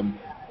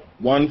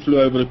One Flew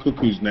Over the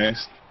Cuckoo's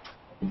Nest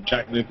with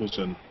Jack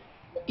Nicholson.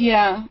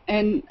 Yeah,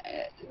 and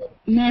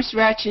Nurse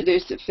Ratched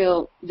is the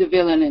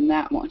villain in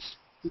that one.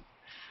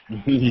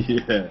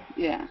 Yeah.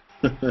 Yeah.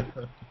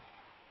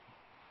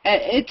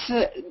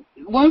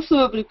 One Flew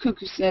Over the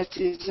Cuckoo's Nest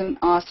is an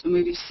awesome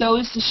movie. So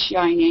is The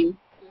Shining.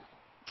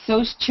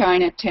 So is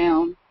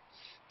Chinatown.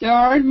 There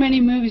aren't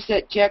many movies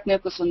that Jack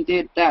Nicholson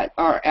did that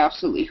are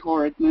absolutely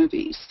horrid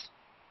movies.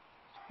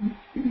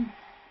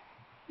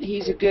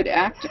 He's a good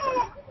actor.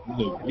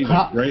 He's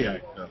a great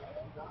actor.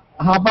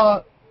 How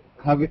about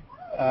Javier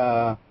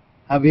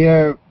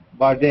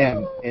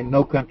Bardem in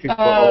No Country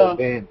for Old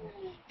Men?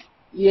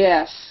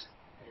 Yes.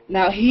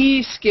 Now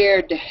he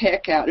scared the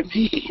heck out of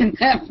me in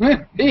that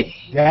movie.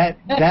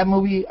 that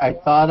movie I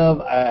thought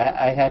of.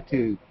 I had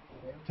to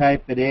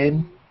type it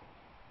in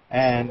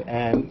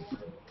and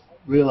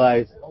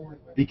realize,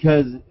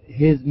 because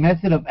his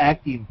method of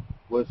acting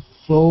was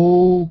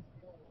so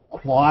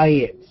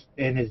quiet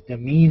and his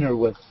demeanor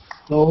was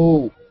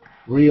so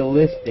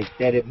realistic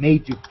that it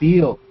made you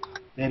feel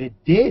that it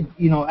did,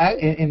 you know,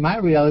 in my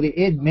reality,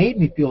 it made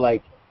me feel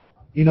like,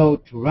 you know,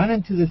 to run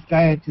into this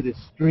guy into the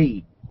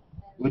street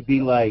would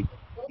be like,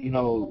 you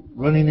know,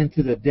 running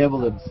into the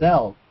devil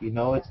himself. You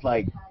know, it's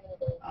like,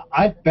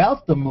 I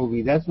felt the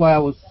movie. That's why I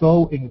was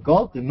so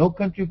engulfed in No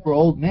Country for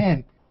Old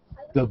Men.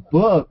 The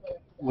book,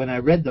 when I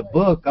read the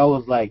book, I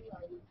was like,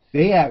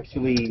 they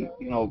actually,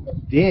 you know,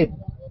 did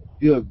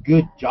do a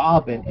good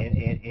job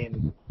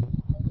in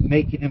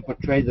making him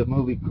portray the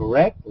movie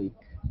correctly.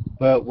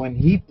 But when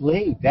he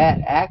played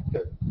that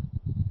actor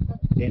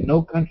in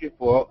No Country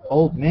for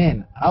Old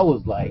Men, I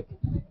was like,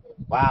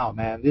 wow,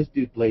 man, this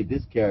dude played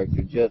this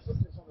character just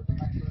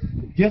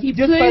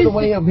by the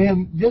way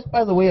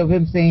of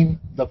him saying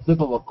the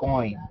flip of a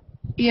coin.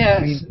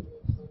 Yes. I mean,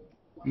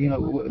 you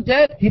know,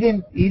 he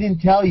didn't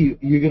tell you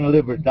you're gonna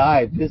live or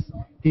die.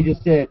 He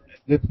just said,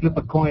 let's flip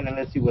a coin and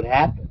let's see what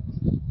happens.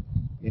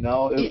 You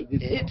know,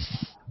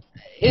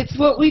 it's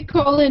what we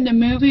call in the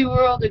movie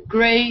world a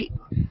great.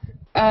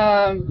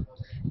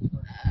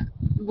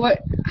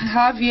 What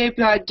Javier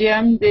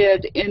Bardem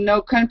did in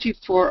No Country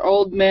for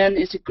Old Men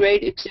is a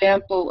great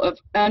example of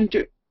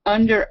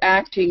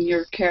underacting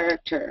your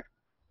character.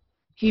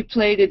 He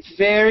played it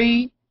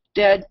very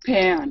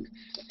deadpan.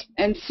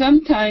 And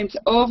sometimes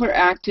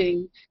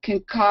overacting can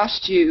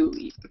cost you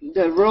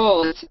the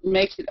role. It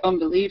makes it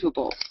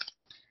unbelievable.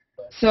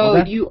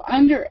 So you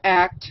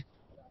underact,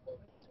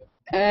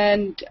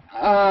 and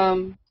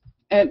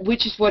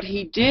which is what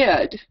he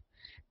did,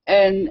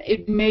 and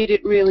it made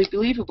it really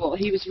believable.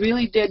 He was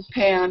really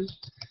deadpan.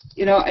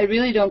 You know, I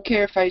really don't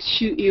care if I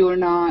shoot you or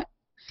not.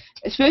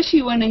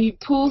 Especially when he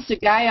pulls the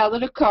guy out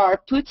of the car,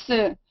 puts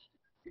the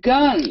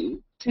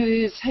gun to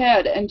his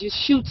head and just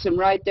shoots him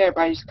right there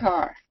by his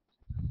car.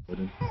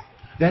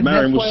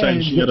 Marion was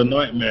saying she had a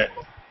nightmare.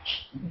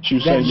 She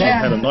was saying she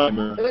had a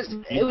nightmare.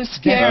 It was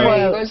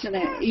scary, wasn't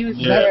it? He was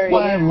scary. That's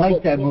why I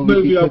like that movie. What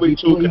movie are we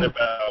talking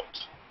about?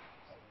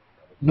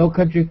 No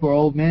Country for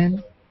Old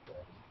Men.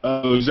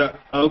 Oh, is that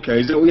okay?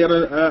 Is that we had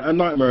a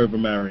nightmare over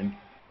Marion?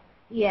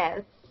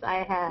 Yes,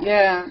 I have.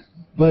 Yeah.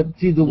 But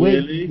see the way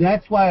Really?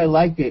 that's why I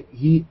liked it.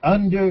 He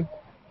underplayed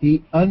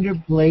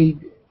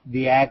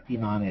the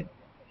acting on it.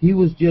 He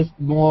was just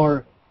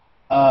more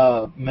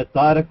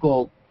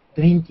methodical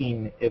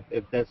thinking,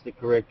 if that's the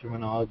correct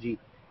terminology,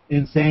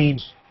 in saying,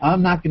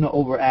 I'm not going to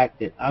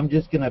overact it. I'm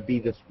just going to be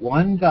this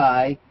one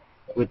guy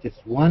with this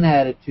one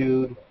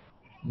attitude,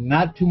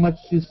 not too much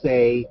to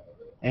say,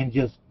 and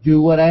just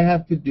do what I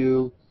have to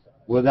do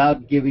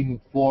without giving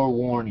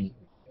forewarning.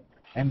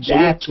 And So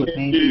that's what what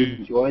made me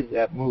enjoy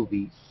that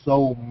movie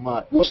so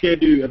much. What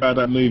scared you about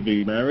that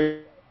movie,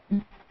 Mary?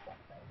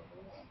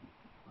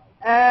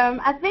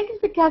 I think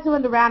it's because he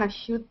went around and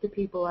shoot the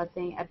people, I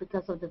think,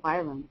 because of the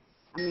violence.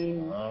 I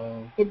mean,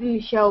 it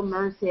didn't show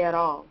mercy at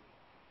all,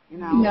 you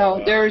know.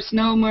 No, there is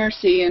no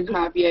mercy in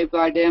Javier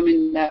Bardem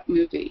in that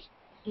movie.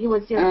 He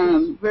was just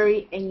this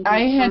very angry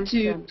I had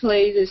person. to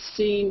play this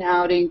scene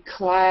out in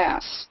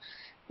class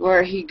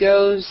where he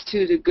goes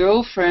to the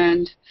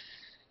girlfriend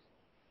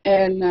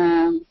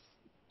and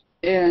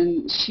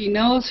she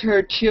knows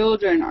her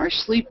children are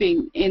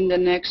sleeping in the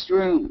next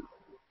room.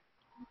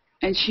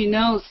 And she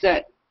knows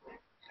that,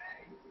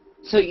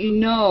 so you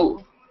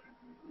know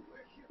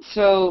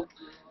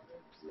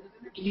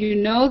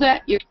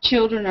that your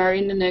children are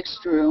in the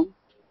next room.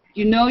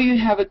 You know you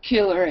have a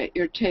killer at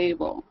your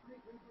table.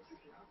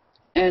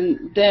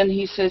 And then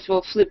he says,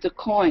 well, flip the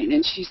coin.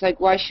 And she's like,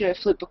 why should I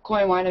flip a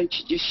coin? Why don't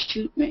you just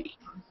shoot me?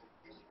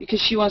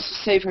 Because she wants to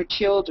save her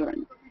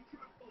children.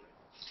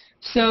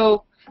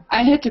 So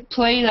I had to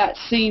play that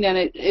scene, and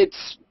it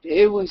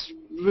was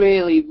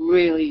really,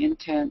 really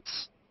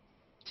intense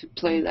to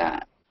play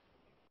that.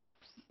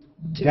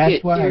 To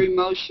get your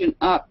emotion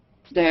up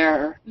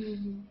there.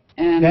 Mm-hmm.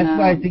 And that's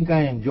why I think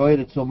I enjoyed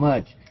it so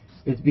much.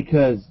 It's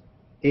because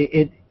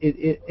it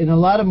in a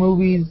lot of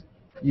movies,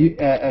 you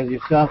as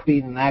yourself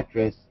being an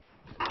actress,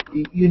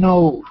 you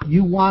know,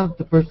 you want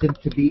the person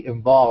to be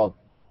involved.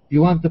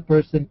 You want the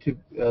person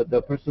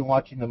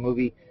watching the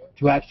movie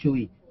to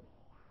actually.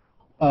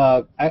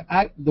 The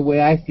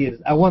way I see it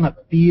is, I want to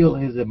feel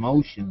his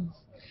emotions.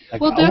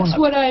 Like, well, that's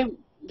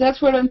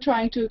what I'm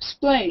trying to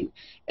explain.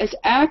 As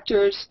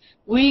actors,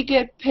 we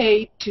get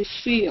paid to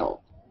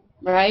feel,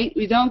 right?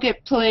 We don't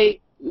get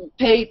paid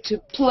to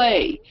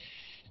play.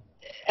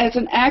 As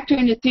an actor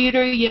in the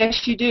theater,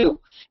 yes, you do.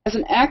 As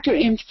an actor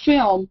in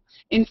film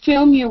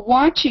you're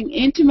watching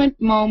intimate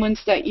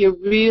moments that you're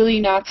really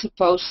not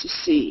supposed to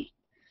see.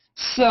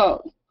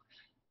 So,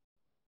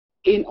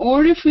 in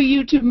order for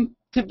you to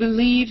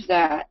believe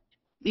that,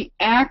 the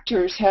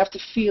actors have to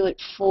feel it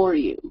for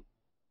you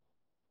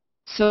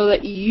so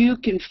that you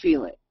can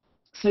feel it.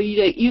 So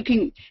that you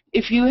can,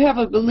 if you have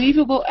a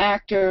believable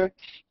actor,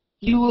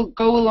 you will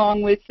go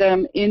along with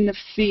them in the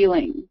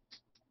feeling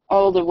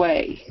all the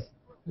way.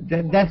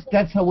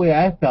 That's the way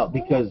I felt,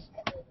 because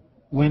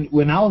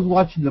when I was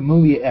watching the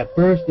movie, at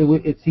first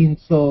it seemed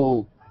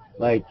so,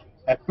 like,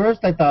 at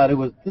first I thought it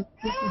was, this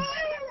is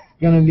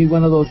going to be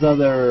one of those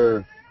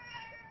other,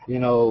 you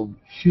know,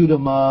 shoot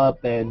 'em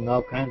up and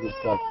all kinds of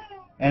stuff.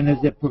 And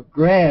as it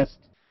progressed,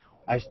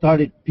 I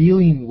started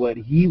feeling what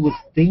he was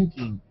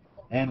thinking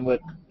and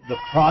what the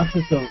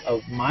process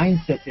of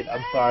mindset that,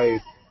 I'm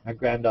sorry, my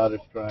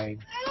granddaughter's crying.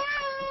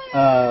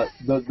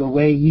 The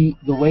way he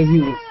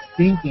was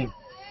thinking,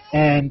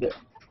 and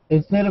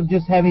instead of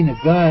just having a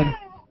gun,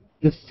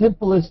 the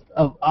simplest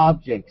of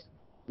objects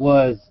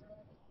was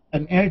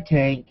an air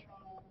tank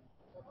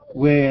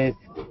with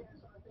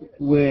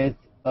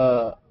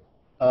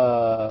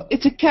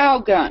it's a cow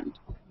gun.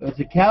 It's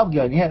a cow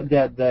gun, yeah,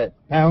 that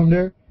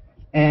pounder.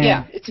 And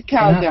yeah, it's a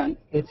cow gun.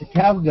 It's a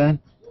cow gun,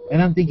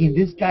 and I'm thinking,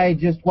 this guy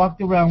just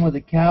walked around with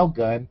a cow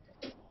gun,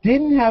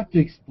 didn't have to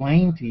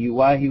explain to you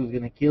why he was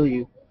going to kill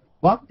you,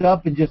 walked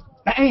up and just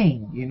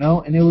bang, you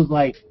know, and it was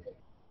like,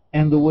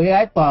 and the way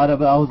I thought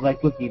of it, I was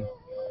like looking,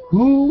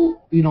 who,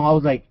 you know, I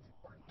was like,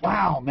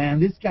 wow,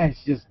 man, this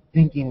guy's just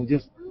thinking,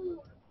 just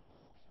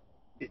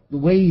the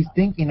way he's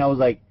thinking, I was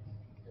like,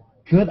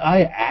 could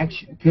I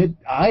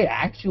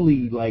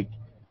actually like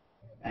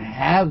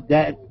have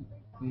that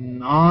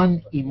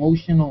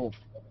non-emotional,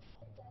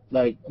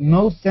 like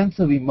no sense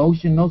of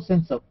emotion, no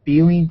sense of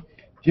feeling,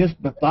 just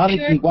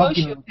methodically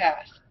walking.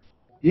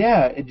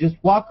 Yeah, and just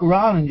walk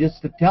around and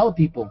just to tell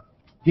people,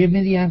 give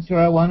me the answer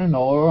I want to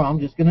know, or I'm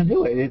just gonna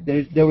do it.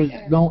 There was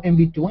no in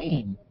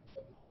between.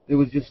 There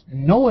was just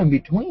no in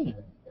between.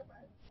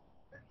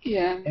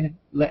 Yeah. And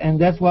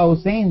that's why I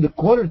was saying the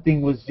quarter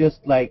thing was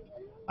just like,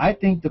 I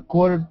think the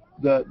quarter,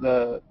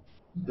 the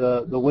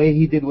way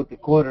he did with the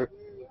quarter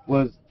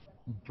was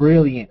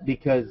brilliant,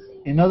 because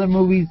in other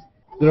movies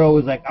they're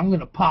always like, I'm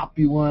gonna pop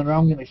you one, or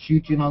I'm gonna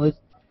shoot you and all this.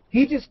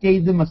 He just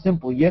gave them a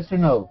simple yes or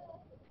no.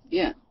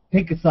 Yeah.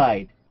 Pick a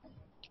side.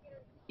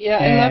 Yeah,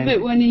 I love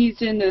it when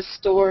he's in the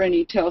store and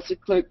he tells the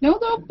clerk, "No,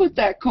 don't put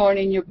that coin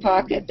in your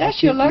pocket.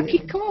 That's your lucky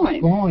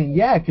coin." Coin,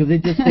 yeah, because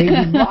it just saved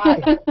his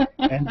life.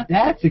 And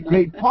that's a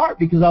great part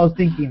because I was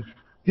thinking,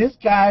 this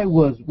guy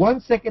was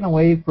 1 second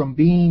away from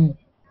being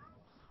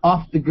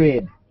off the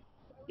grid.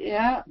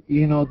 Yeah.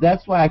 You know,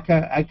 that's why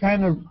I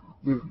kind of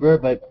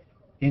revert, but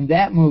in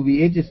that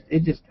movie, I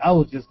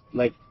was just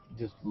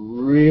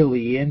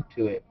really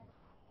into it.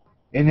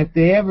 And if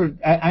they ever,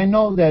 I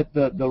know that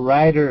the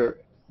writer,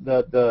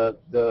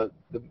 the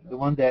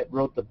one that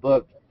wrote the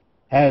book,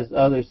 has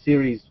other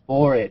series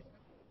for it,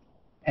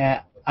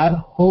 and I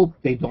hope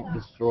they don't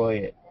destroy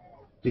it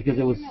because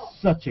it was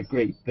such a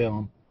great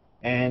film.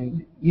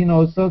 And you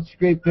know, such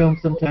great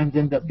films sometimes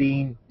end up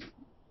being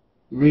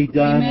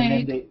redone and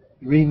then they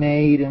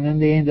remade and then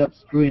they end up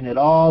screwing it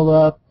all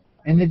up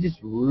and it just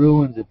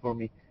ruins it for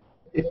me.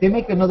 If they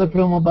make another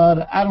film about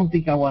it, I don't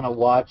think I want to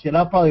watch it.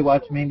 I'll probably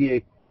watch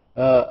maybe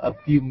a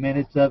few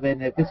minutes of it,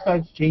 and if it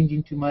starts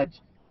changing too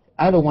much,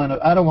 I don't want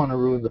to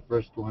ruin the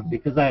first one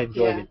because I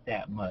enjoyed it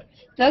that much.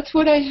 That's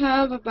what I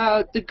have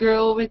about the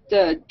girl with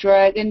the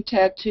dragon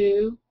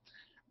tattoo.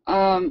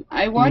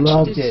 I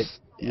watched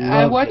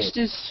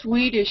this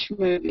Swedish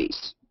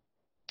movies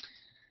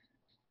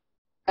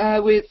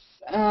with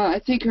I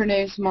think her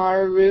name's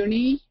Mara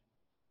Rooney,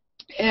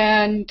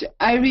 and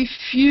I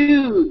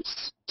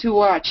refuse to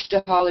watch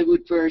the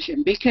Hollywood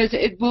version because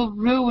it will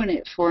ruin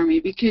it for me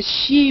because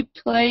she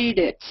played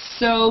it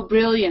so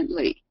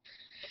brilliantly.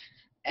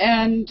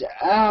 And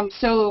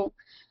so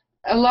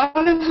a lot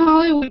of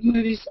Hollywood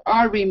movies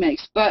are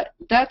remakes, but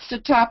that's the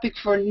topic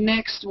for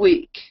next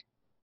week.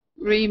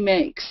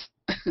 Remakes.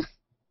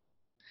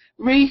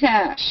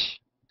 Rehash.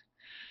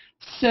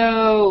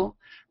 So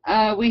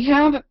we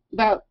have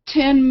about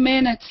 10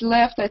 minutes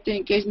left, I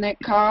think, isn't it,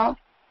 Carl?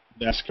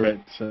 That's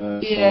correct.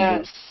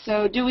 Yes.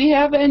 So do we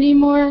have any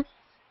more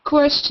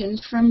questions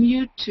from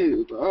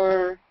YouTube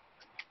or?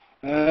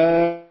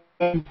 Not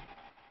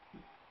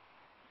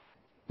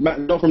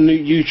from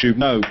YouTube,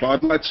 no. But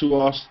I'd like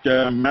to ask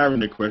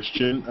Marin a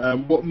question.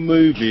 What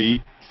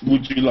movie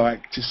would you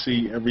like to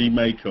see a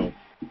remake of?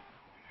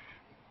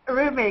 A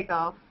remake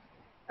of?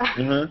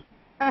 Uh-huh.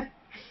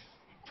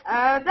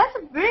 That's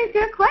a very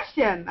good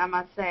question, I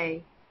must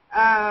say.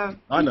 I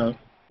know.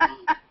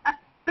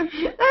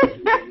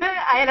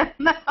 I don't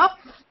know.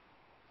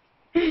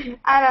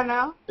 I don't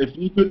know.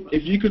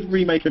 If you could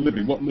remake a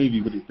movie, what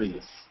movie would it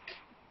be?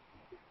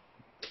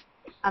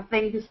 I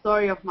think the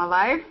story of my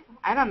life.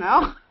 I don't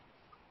know.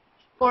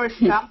 Forrest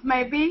Gump,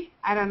 maybe.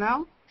 I don't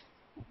know.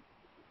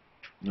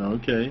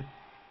 Okay.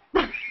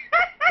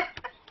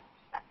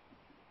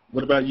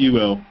 What about you,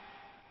 El?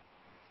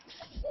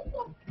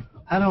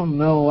 I don't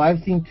know.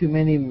 I've seen too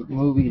many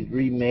movies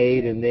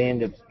remade and they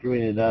end up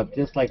screwing it up,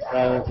 just like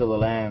Silence of the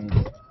Lambs.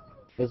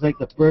 It's like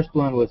the first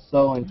one was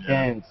so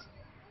intense,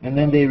 and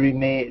then they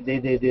remade, they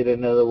did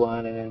another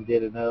one, and then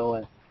did another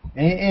one,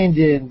 and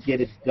didn't get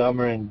it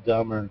dumber and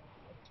dumber.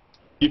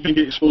 You think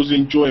it was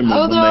enjoyment?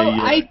 Although when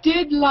they, I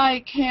did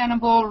like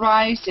Hannibal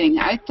Rising.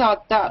 I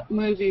thought that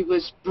movie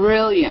was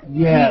brilliant.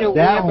 Yeah, Peter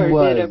that Weber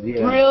was, did a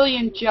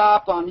brilliant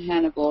job on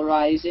Hannibal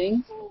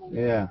Rising.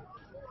 Yeah.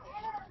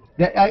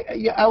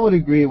 I would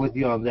agree with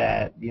you on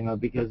that, you know,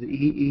 because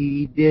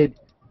he did.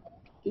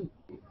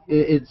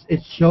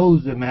 It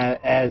shows him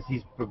as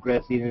he's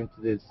progressing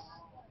into this.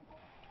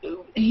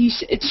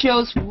 It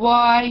shows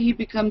why he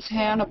becomes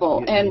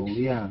Hannibal, and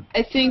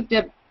I think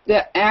that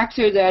the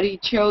actor that he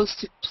chose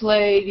to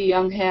play the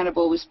young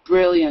Hannibal was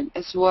brilliant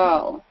as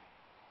well.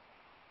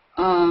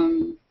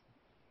 Who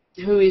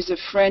is a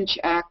French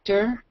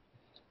actor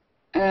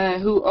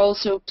who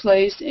also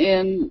plays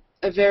in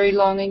A Very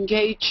Long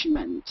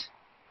Engagement,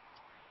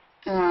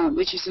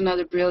 which is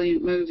another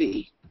brilliant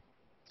movie.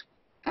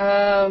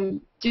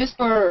 Just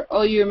for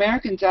all you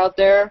Americans out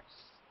there,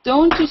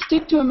 don't just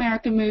stick to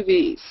American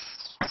movies.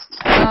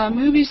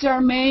 Movies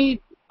are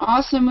made,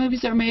 awesome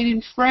movies are made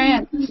in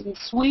France, in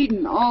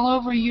Sweden, all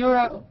over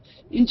Europe,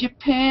 in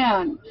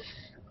Japan,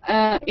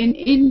 in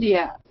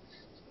India.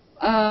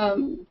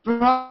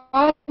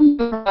 Broaden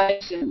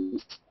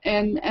horizons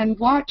and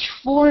watch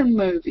foreign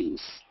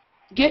movies.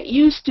 Get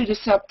used to the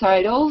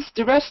subtitles.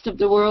 The rest of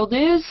the world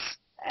is.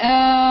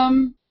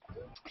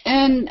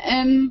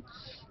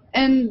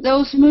 And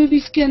those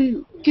movies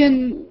can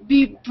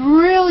be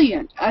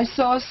brilliant. I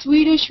saw a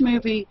Swedish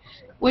movie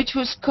which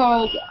was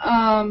called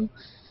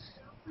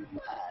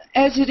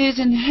As It Is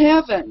in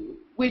Heaven,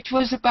 which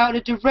was about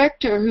a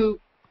director who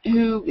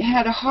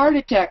had a heart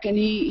attack and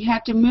he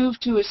had to move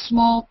to a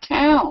small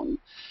town,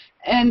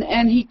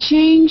 and he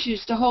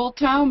changes the whole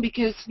town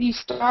because he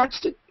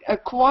starts a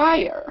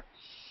choir.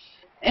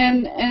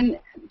 And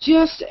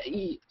just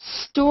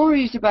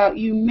stories about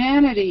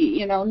humanity,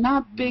 you know,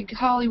 not big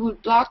Hollywood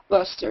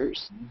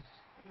blockbusters.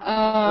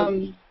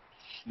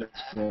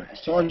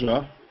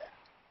 Sandra?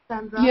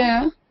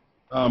 Yeah?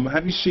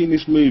 Have you seen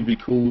this movie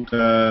called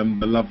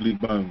The Lovely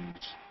Bones?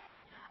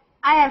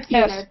 I have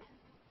seen it.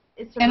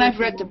 And I've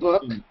read the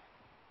book.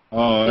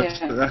 Oh,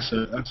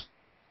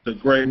 It's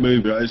a great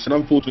movie. It's an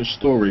unfortunate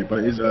story,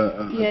 but it's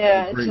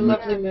Yeah, a it's great a movie.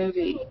 lovely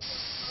movie.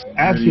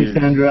 Actually, Really is.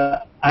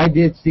 Sandra, I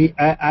did see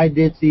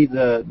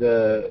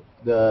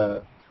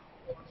the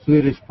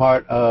Swedish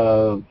part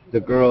of the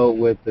girl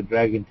with the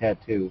dragon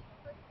tattoo,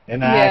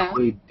 and I Yeah,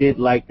 actually did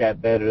like that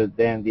better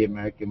than the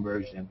American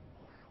version.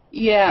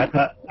 yeah,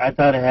 I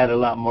thought it had a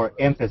lot more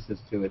emphasis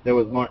to it. There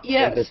was more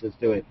yes. emphasis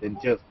to it than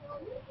just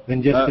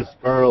Uh, this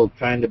girl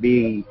trying to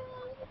be,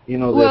 this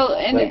Well,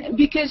 like. and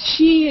because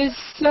she is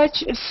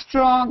such a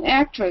strong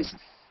actress,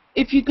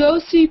 if you go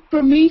see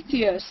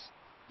Prometheus,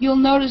 you'll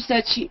notice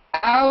that she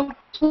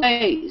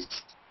outplays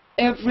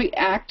every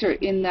actor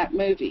in that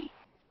movie.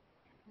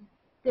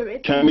 There is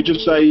a can we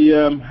just movie.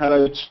 say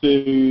hello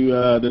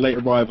to the late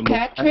arrival,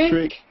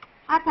 Patrick?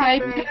 Hi, Hi,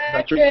 Patrick.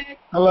 Patrick.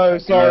 Hello,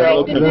 sorry. Hi,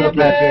 welcome. Hello,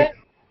 Patrick.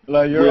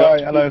 Hello, you're We're-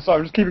 right. Hello, sorry.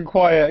 I'm just keeping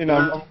quiet. You know,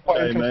 I'm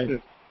quite Okay, mate.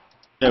 interested.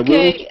 Yeah,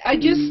 Okay, I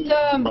just,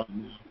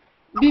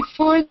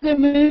 before the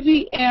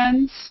movie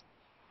ends,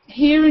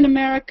 here in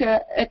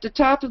America, at the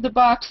top of the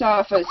box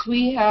office,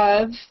 we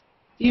have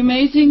The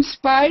Amazing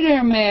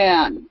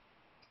Spider-Man,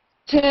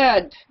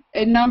 Ted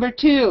at number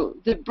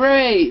 2, The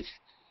Brave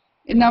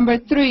at number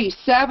 3,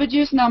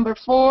 Savages number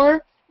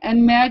 4,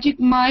 and Magic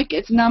Mike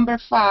at number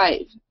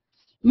 5.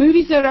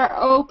 Movies that are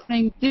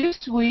opening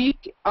this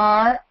week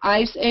are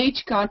Ice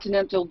Age,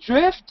 Continental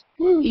Drift,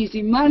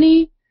 Easy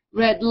Money,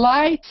 Red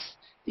Lights,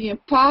 The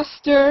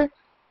Imposter,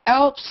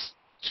 Alps,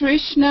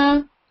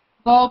 Trishna,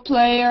 Ball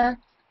Player,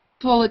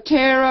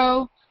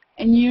 Politero,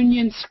 and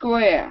Union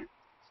Square.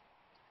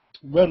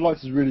 Red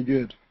Lights is really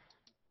good.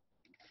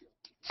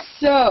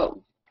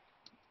 So,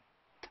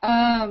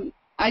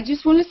 I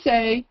just want to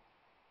say,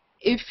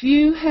 if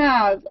you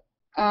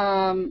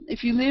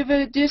live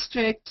in a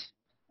district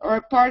or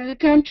a part of the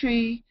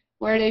country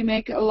where they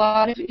make a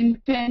lot of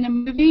independent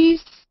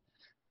movies,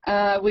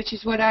 which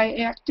is what I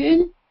act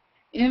in,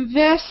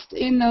 invest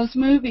in those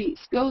movies.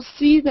 Go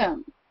see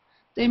them.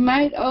 They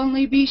might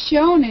only be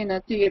shown in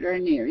a theater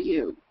near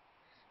you.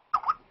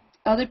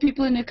 Other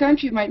people in the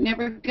country might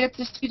never get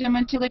to see them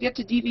until they get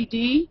to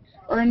DVD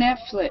or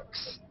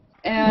Netflix.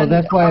 And, Well,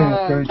 that's why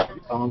I encourage.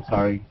 Oh, I'm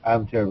sorry.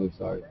 I'm terribly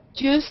sorry.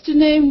 just to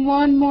name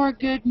one more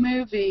good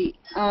movie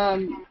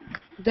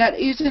that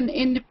is an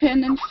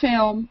independent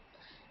film,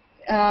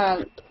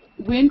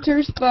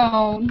 Winter's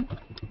Bone.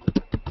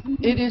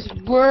 It is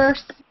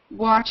worth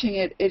watching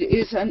it. It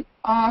is an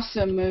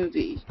awesome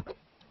movie.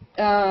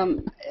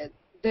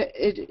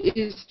 It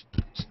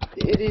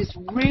is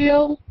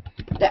real.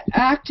 The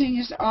acting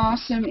is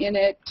awesome in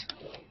it.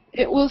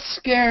 It will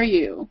scare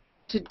you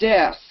to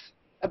death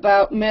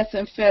about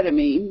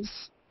methamphetamines,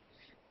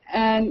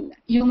 and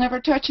you'll never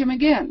touch them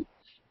again.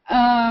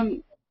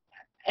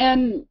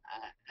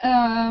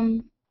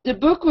 The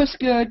book was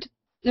good.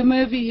 The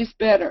movie is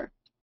better.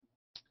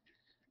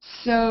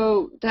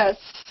 So that's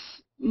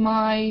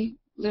my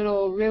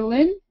little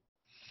reel-in.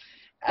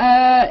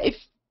 If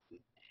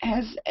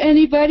has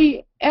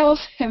anybody else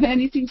have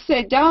anything to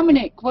say?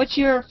 Dominic, what's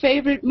your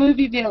favorite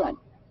movie villain?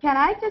 Can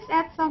I just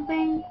add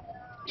something?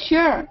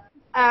 Sure.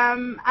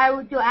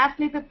 You asked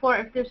me before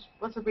if this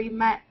was a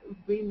remix,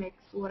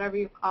 whatever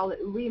you call it,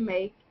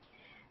 remake.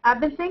 I've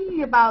been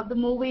thinking about the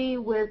movie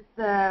with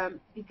the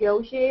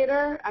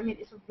Negotiator. I mean,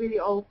 it's a really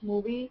old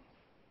movie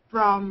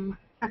from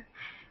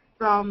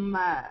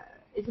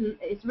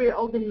it's really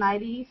old in the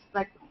 90s,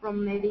 like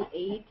from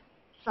 '88,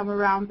 somewhere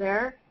around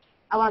there.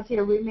 I want to see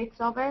a remake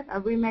of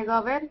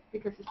it,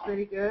 because it's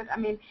really good. I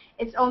mean,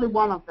 it's only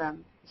one of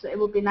them, so it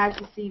would be nice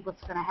to see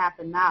what's going to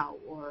happen now,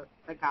 or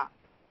like a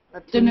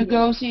The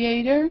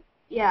Negotiator?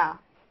 Yeah.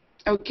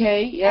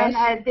 Okay, yes. And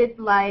I did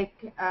like,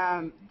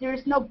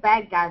 there's no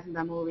bad guys in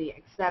that movie,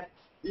 except,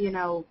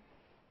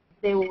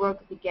 they will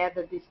work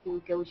together, these two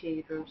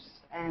negotiators.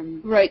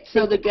 And right,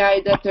 so the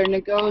guy that they're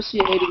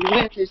negotiating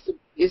with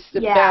is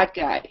the bad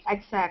guy.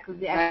 Exactly,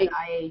 the right?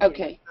 FBI agent.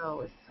 Okay.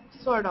 So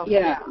it's sort of,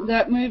 yeah.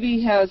 That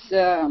movie has,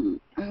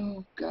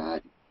 oh,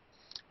 God,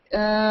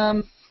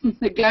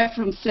 the guy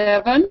from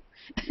Seven.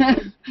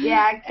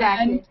 Yeah,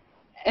 exactly.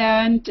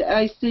 And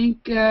I think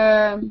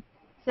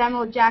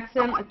Samuel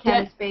Jackson or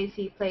Kevin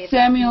Spacey played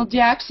Samuel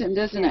Jackson,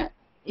 doesn't it?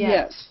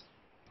 Yes.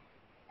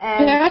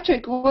 And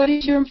Patrick, what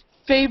is your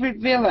favorite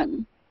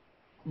villain?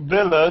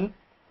 Villain?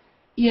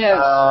 Yes.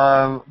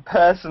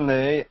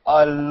 Personally,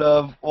 I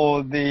love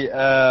all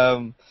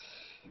the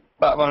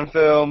Batman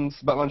films,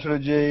 Batman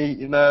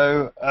trilogy,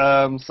 so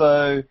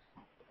I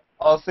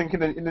was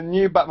thinking in the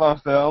new Batman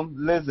film,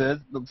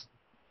 Lizard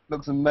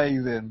looks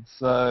amazing,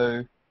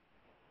 so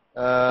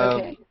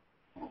Okay.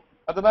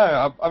 I don't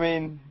know. I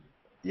mean,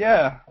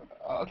 yeah.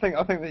 I think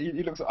that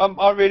he looks. I'm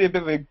really a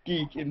bit of a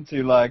geek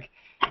into like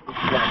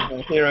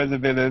heroes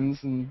and villains,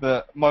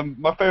 but my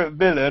favorite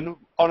villain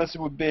honestly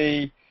would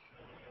be,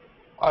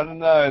 I don't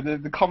know,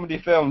 the comedy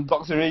film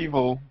Doctor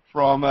Evil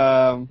from.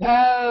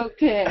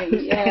 Okay.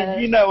 Yeah.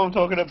 You know what I'm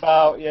talking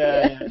about.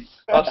 Yeah.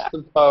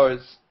 Austin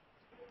Powers.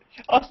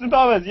 Austin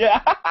Powers.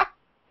 Yeah.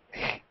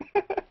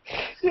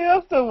 Yeah,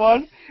 that's the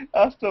one.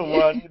 That's the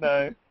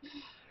one.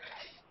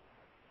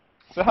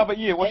 So how about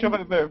you? What's your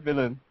favorite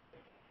villain?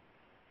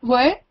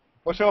 What?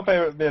 What's your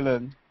favorite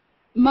villain?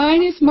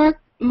 Mine is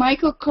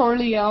Michael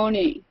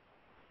Corleone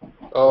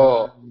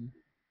Oh.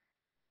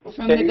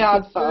 from The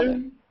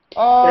Godfather.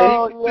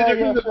 Oh, Can you yeah,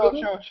 consider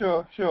him a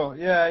sure.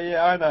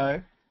 Yeah, I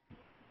know.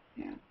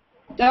 Yeah.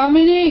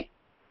 Dominic,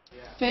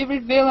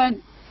 favorite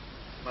villain?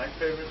 My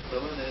favorite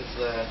villain is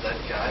that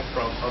guy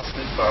from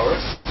Austin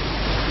Powers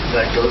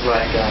that goes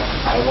like,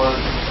 I want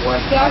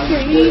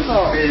Dr.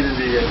 Evil. $1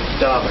 billion.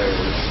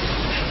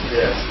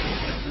 Yes.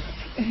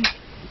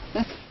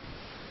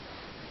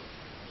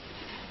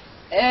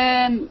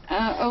 And,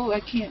 oh, I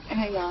can't,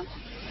 hang on.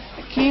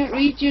 I can't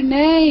read your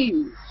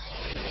name.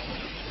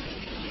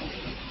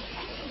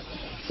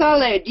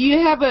 Solid, do you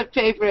have a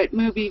favorite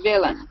movie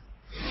villain?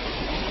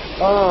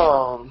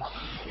 I'm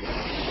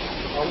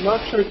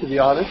not sure, to be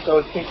honest. I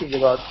was thinking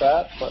about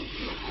that, but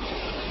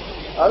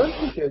I don't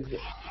think there's a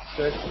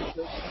certain.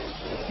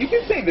 You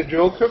can say the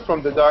Joker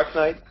from The Dark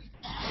Knight.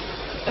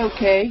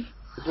 Okay.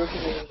 The Joker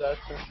from The Dark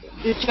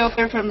Knight. The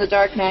Joker from The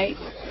Dark Knight.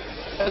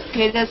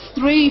 Okay, that's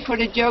 3 for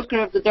the Joker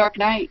of The Dark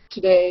Knight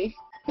today.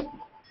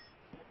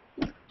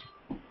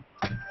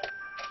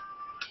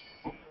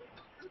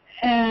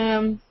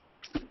 And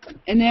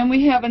then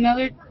we have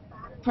another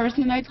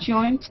person that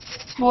joined,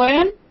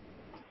 Sven.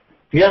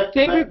 Yes,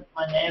 Favorite,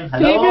 my name.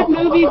 Hello. favorite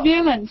movie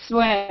villain,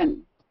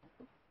 Sven.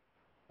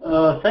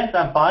 Thanks,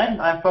 I'm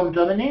fine. I'm from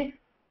Germany.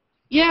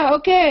 Yeah,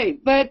 okay,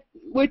 but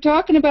we're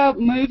talking about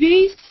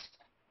movies,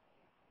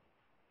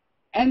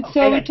 and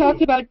so Okay, we're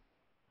talking about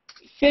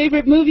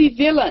favorite movie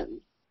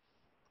villain,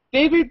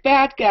 favorite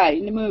bad guy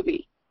in the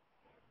movie.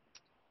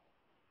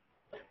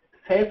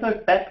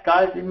 Favorite bad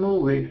guys in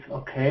movies.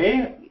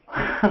 Okay.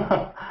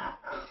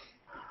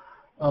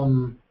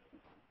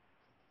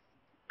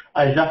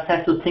 I just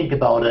have to think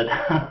about it.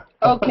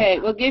 Okay,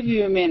 we'll give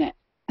you a minute.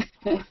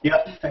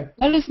 Yeah, thanks.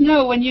 Let us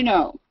know when you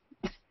know.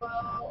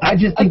 I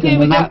just think Okay,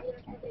 we got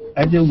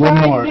I did one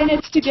 5 more.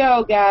 minutes to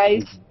go,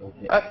 guys.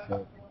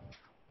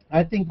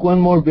 I think one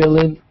more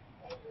villain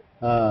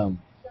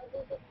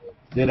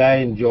that I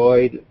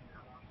enjoyed.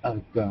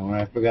 Oh God,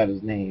 I forgot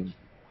his name.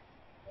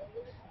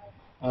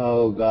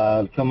 Oh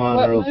God, come on,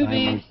 What Earl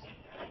movie? Timers.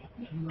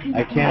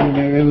 I can't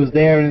remember. It was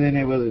there and then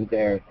it wasn't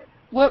there.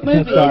 What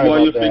movie? Sorry While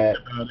you're about that.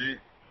 thinking about it,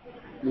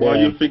 while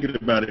Yeah. you're thinking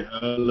about it,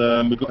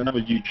 we've got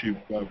another YouTube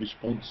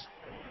response.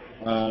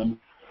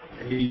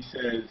 He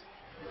says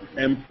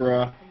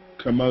Emperor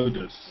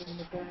Commodus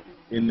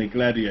in the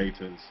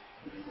Gladiators.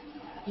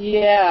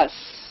 Yes.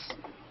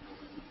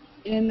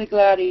 In the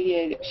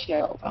Gladiator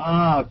show.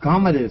 Ah,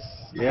 Commodus.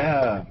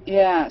 Yeah.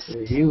 Yes.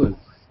 He was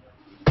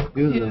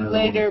Who another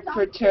later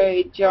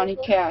portrayed Johnny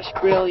Cash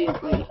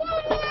brilliantly.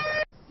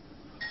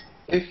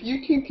 If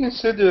you can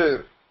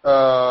consider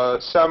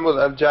Samuel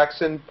L.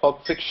 Jackson,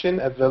 Pulp Fiction,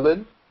 a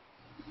villain,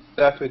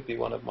 that would be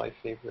one of my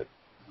favorite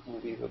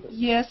movie villains.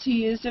 Yes,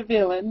 he is a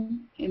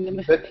villain in the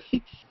But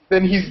movie.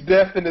 then he's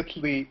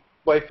definitely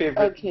my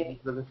favorite Okay.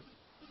 villain.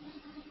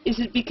 Is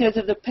it because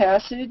of the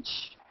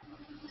passage?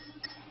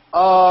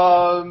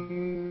 No,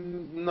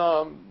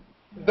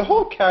 the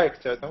whole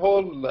character, the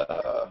whole.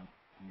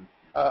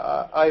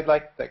 I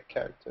liked that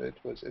character. It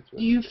was. Do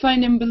you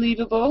find him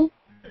believable?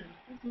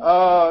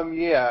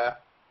 Yeah,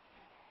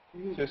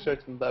 to a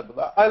certain level.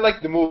 I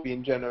like the movie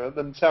in general,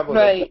 and Samuel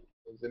L. Right.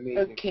 Jackson was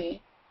amazing.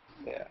 Okay.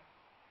 Yeah.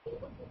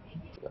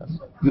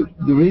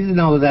 The reason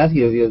I was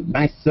asking is because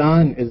my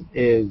son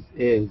is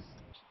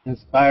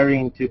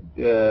inspiring to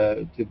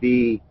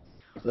be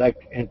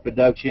like in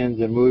productions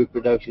and movie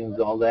productions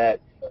and all that.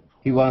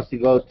 He wants to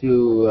go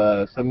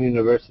to some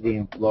university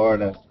in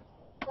Florida.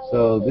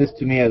 So this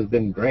to me has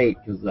been great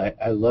because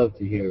I love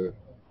to hear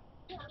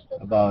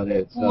about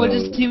it. So, What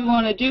does he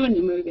want to do in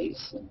the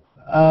movies?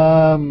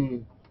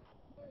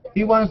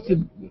 he wants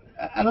to.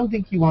 I don't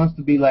think he wants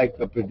to be like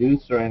a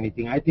producer or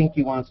anything. I think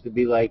he wants to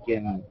be like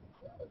in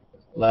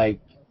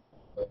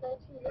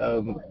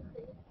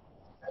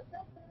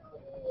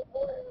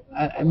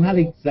I'm not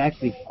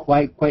exactly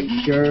quite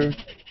sure.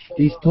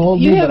 He's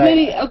told You me, have but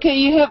many. Okay,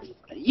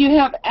 you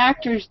have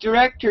actors,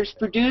 directors,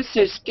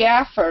 producers,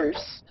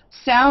 gaffers,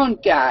 sound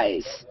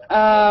guys,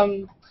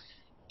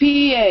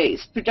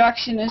 PAs,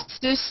 production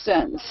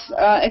assistants,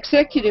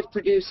 executive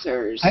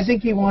producers. I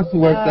think he wants to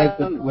work like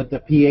with the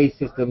PA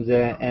systems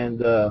and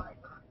no,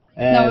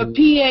 a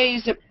PA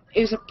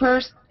is a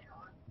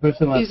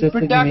personal is a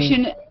assistant. You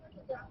mean?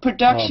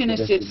 production Oh,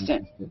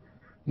 assistant.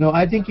 No,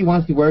 I think he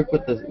wants to work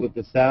with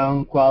the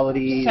sound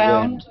quality.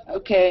 Sound,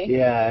 okay.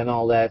 Yeah, and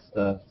all that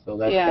stuff. So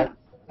that's, Yeah.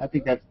 I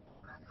think that's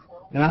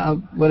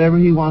whatever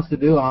he wants to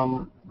do.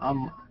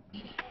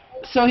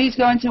 So he's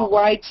going to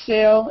White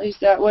Sail. Is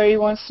that where he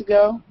wants to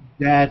go?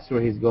 That's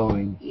where he's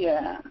going.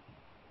 Yeah.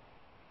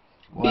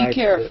 Why Be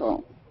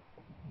careful.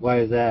 Why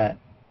is that?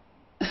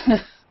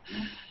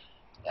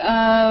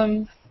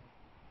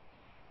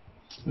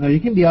 No, you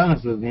can be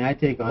honest with me. I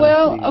take honesty.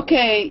 Well,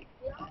 okay.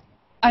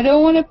 I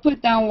don't want to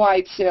put down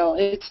White Sail.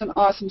 It's an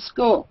awesome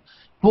school,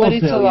 but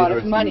it's a Sail lot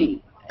of University.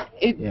 money.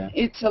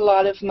 It's a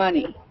lot of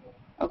money.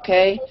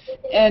 Okay?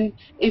 And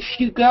if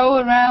you go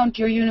around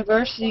your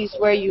universities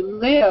where you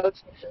live,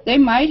 they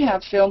might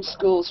have film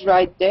schools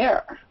right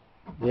there.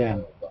 Yeah.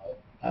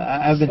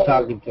 I've been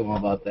talking to him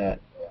about that.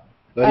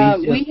 But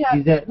we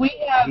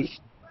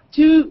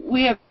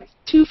have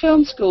two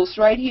film schools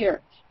right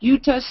here,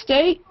 Utah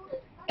State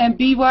and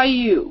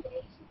BYU,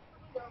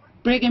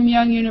 Brigham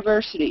Young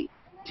University,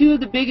 two of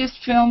the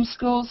biggest film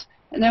schools,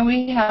 and then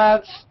we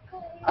have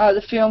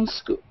the film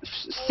school,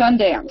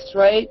 Sundance,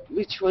 right,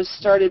 which was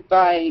started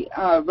by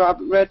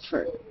Robert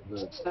Redford.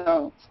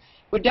 So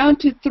we're down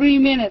to 3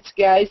 minutes,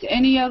 guys.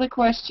 Any other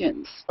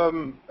questions?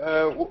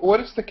 What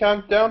is the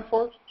countdown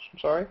for? I'm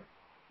sorry.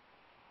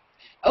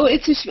 Oh,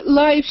 it's a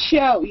live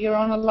show. You're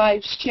on a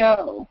live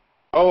show.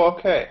 Oh,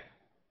 okay.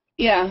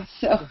 Yeah,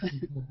 so...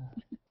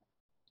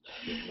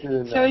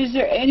 So is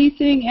there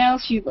anything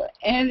else you've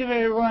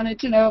ever wanted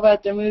to know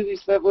about the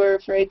movies but were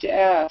afraid to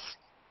ask?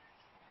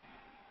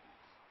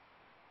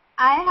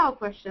 I have a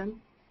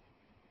question.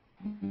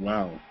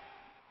 Wow.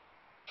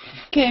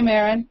 Okay,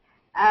 Maren.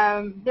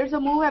 There's a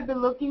movie I've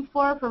been looking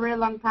for a very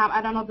long time.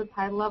 I don't know the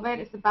title of it.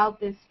 It's about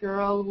this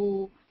girl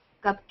who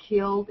got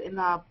killed in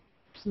a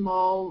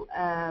small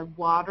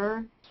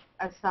water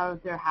outside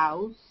of their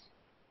house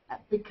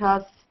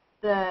because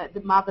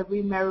the mother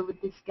remarried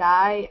with this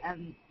guy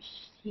and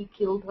he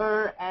killed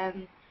her,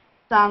 and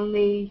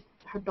suddenly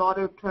her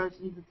daughter turns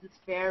into this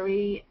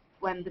fairy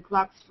when the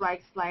clock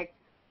strikes like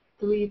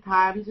 3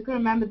 times. You can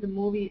remember the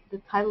movie, the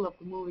title of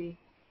the movie.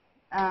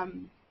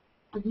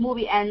 The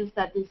movie ends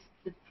that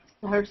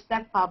her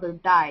stepfather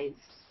dies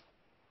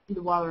in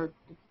the water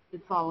the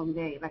following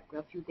day, like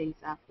a few days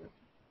after.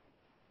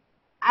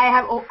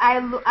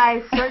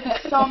 I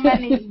searched so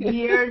many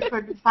years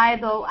for the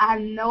title. I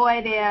have no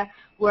idea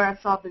where I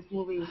saw this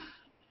movie.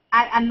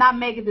 I'm not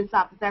making this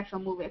up. It's an actual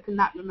movie. I could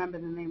not remember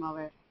the name of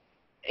it.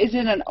 Is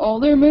it an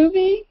older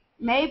movie?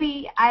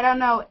 Maybe. I don't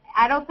know.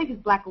 I don't think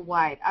it's black and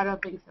white. I don't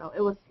think so.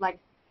 It was like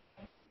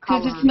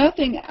because it's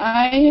nothing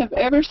I have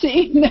ever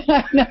seen.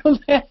 I know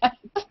that.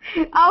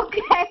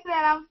 Okay,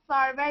 then I'm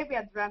sorry. Maybe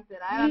I dreamt it.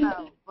 I don't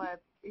know.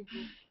 But you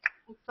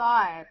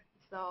saw it,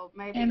 so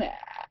maybe.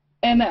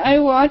 And I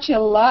watch a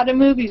lot of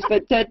movies,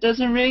 but that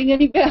doesn't ring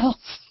any bells.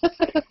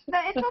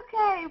 It's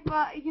okay,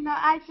 but, you know,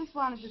 I just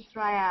wanted to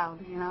try out,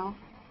 you know.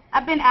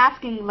 I've been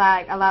asking,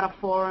 like, a lot of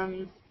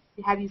forums,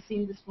 have you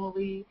seen this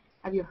movie?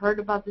 Have you heard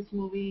about this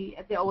movie?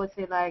 And they always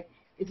say, like,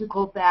 is it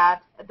called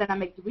that? And then I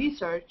make the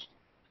research,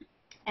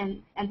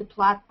 and the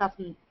plot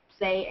doesn't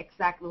say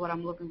exactly what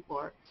I'm looking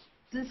for.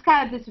 So it's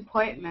kind of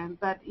disappointment,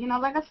 but, you know,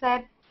 like I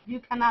said, you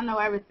cannot know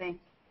everything.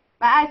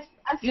 But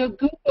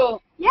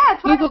Google. Yeah,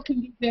 Google can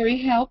be very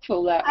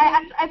helpful that way.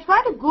 I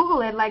try to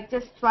Google it, like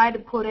just try to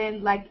put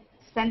in like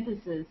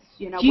sentences,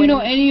 you know. Do you know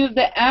any of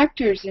the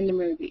actors in the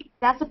movie?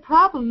 That's a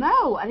problem.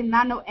 No, I did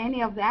not know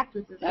any of the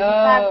actresses.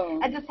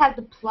 I just had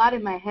the plot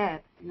in my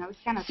head. You know, it's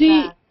kind of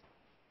sad.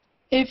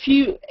 If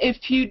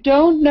you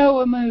don't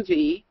know a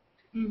movie,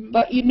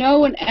 but you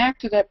know an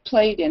actor that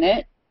played in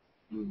it,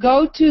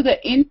 go to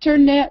the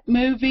Internet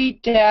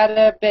Movie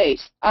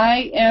Database,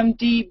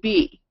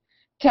 IMDb.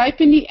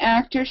 Type in the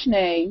actor's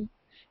name,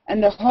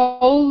 and the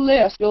whole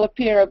list will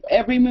appear of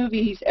every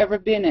movie he's ever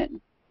been in.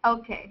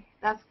 Okay,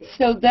 that's good.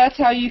 So that's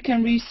how you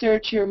can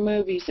research your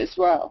movies as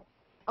well.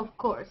 Of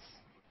course,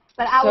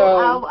 but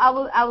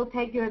I will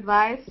take your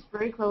advice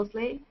very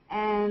closely,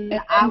 and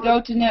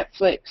go to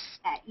Netflix.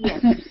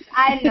 Yes,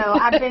 I know.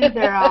 I've been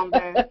there on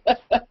there.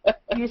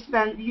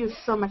 You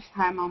so much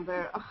time on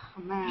there.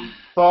 Oh man.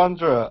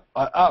 Sandra,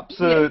 I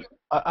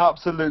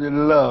absolutely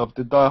love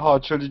the Die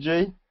Hard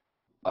trilogy.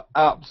 I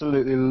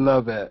absolutely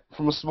love it.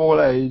 From a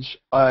small age,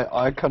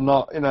 I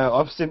cannot, you know,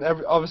 I've seen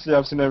every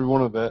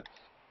one of it,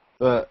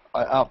 but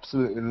I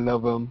absolutely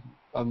love them.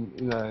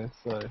 You know,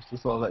 so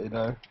just want to let you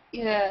know.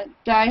 Yeah,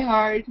 Die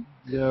Hard.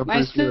 Yeah,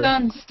 my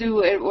sons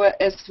do it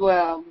as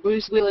well.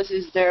 Bruce Willis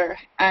is their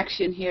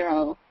action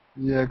hero.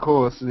 Yeah, of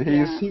course.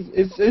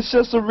 It's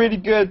just a really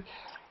good.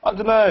 I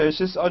don't know. It's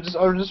just I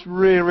just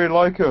really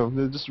like them.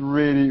 They're just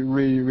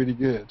really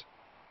good.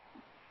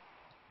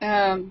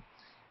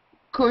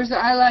 Of course,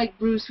 I like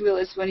Bruce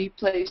Willis when he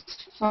plays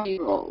funny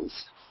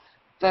roles,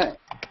 but,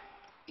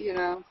 you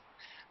know,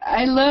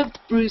 I loved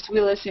Bruce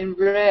Willis in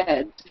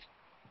Red.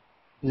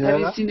 Yeah. Have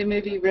you seen the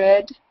movie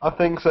Red? I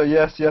think so,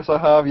 yes, I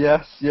have,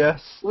 yes.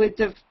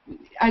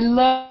 I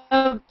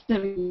loved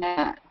him in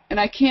that, and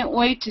I can't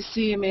wait to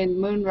see him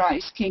in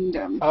Moonrise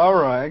Kingdom.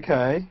 Alright,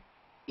 okay.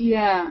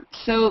 Yeah,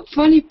 so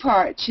funny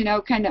parts, you know,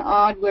 kind of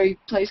odd, where he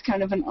plays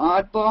kind of an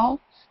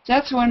oddball.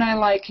 That's when I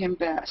like him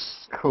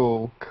best.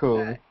 Cool.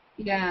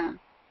 Yeah.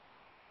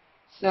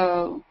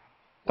 So.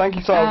 Thank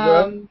you,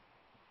 Sandra.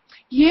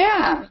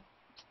 Yeah.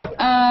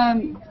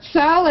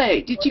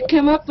 Sally, did you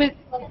come up with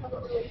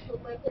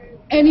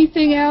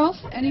anything else?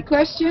 Any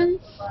questions?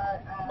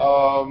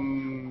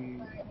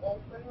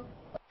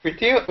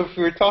 If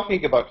we're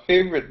talking about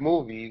favorite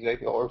movies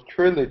or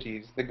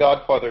trilogies, the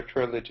Godfather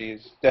trilogy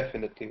is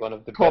definitely one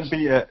of the best.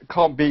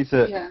 Can't beat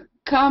it. Yeah,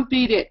 can't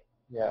beat it.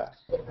 Yeah.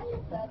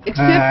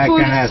 Except for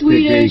the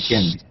Swedish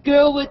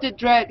Girl with the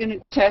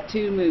Dragon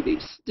Tattoo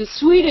movies. The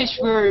Swedish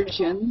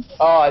versions.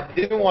 Oh, I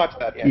didn't watch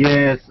that yet.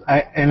 Yes,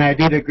 I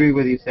did agree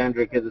with you,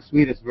 Sandra, because the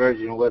Swedish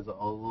version was a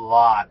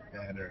lot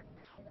better.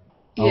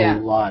 Yeah.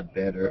 A lot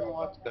better.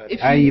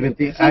 If I you- even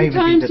think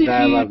Sometimes the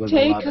dialogue if was you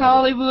a take lot better.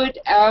 Hollywood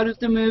out of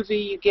the movie,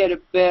 you get a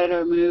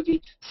better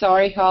movie.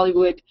 Sorry,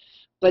 Hollywood,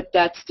 but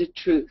that's the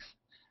truth.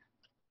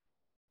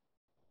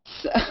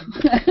 So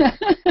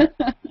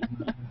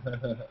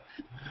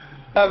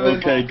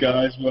Okay,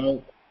 guys.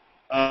 Well,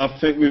 I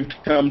think we've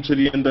come to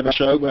the end of the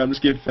show. Well, let's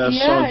give yeah,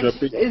 Sandra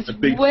it's a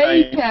big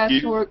way thank past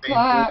you. 4 It's been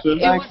o'clock. awesome. It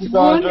Thank was you,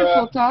 Sandra.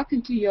 wonderful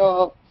talking to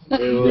y'all.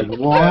 It was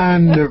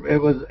wonderful.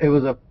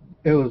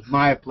 It was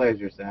my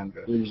pleasure,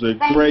 Sandra. It was a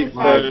Thank great you,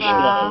 first Sandra.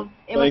 show.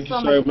 It was Thank you so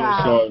so much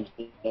fun. much,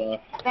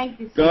 Sandra. Thank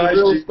you, Guys,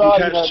 Sandra. you can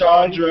catch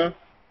Sandra.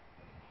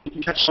 You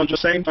can catch Sandra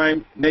same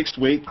time next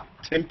week,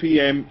 10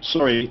 p.m.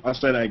 Sorry, I'll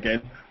say that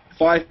again.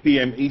 5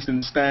 p.m.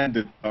 Eastern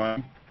Standard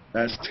Time.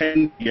 That's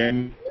 10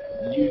 p.m.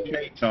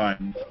 UK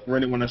time for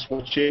anyone that's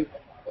watching.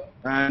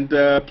 And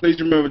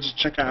please remember to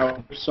check out our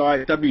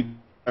website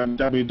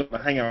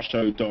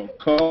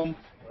www.thehangoutshow.com,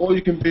 or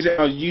you can visit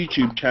our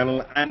YouTube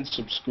channel and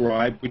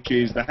subscribe, which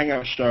is The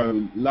Hangout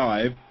Show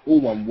Live,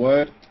 all one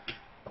word.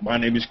 My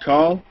name is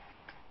Carl.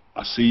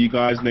 I'll see you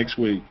guys next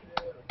week.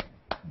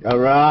 All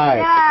right.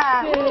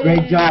 Yeah.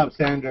 Great job,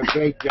 Sandra.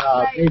 Great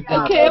job. Great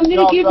job. Okay, I'm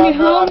going to give you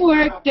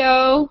homework,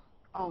 though.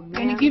 Oh, I'm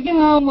going man. to give you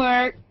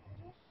homework.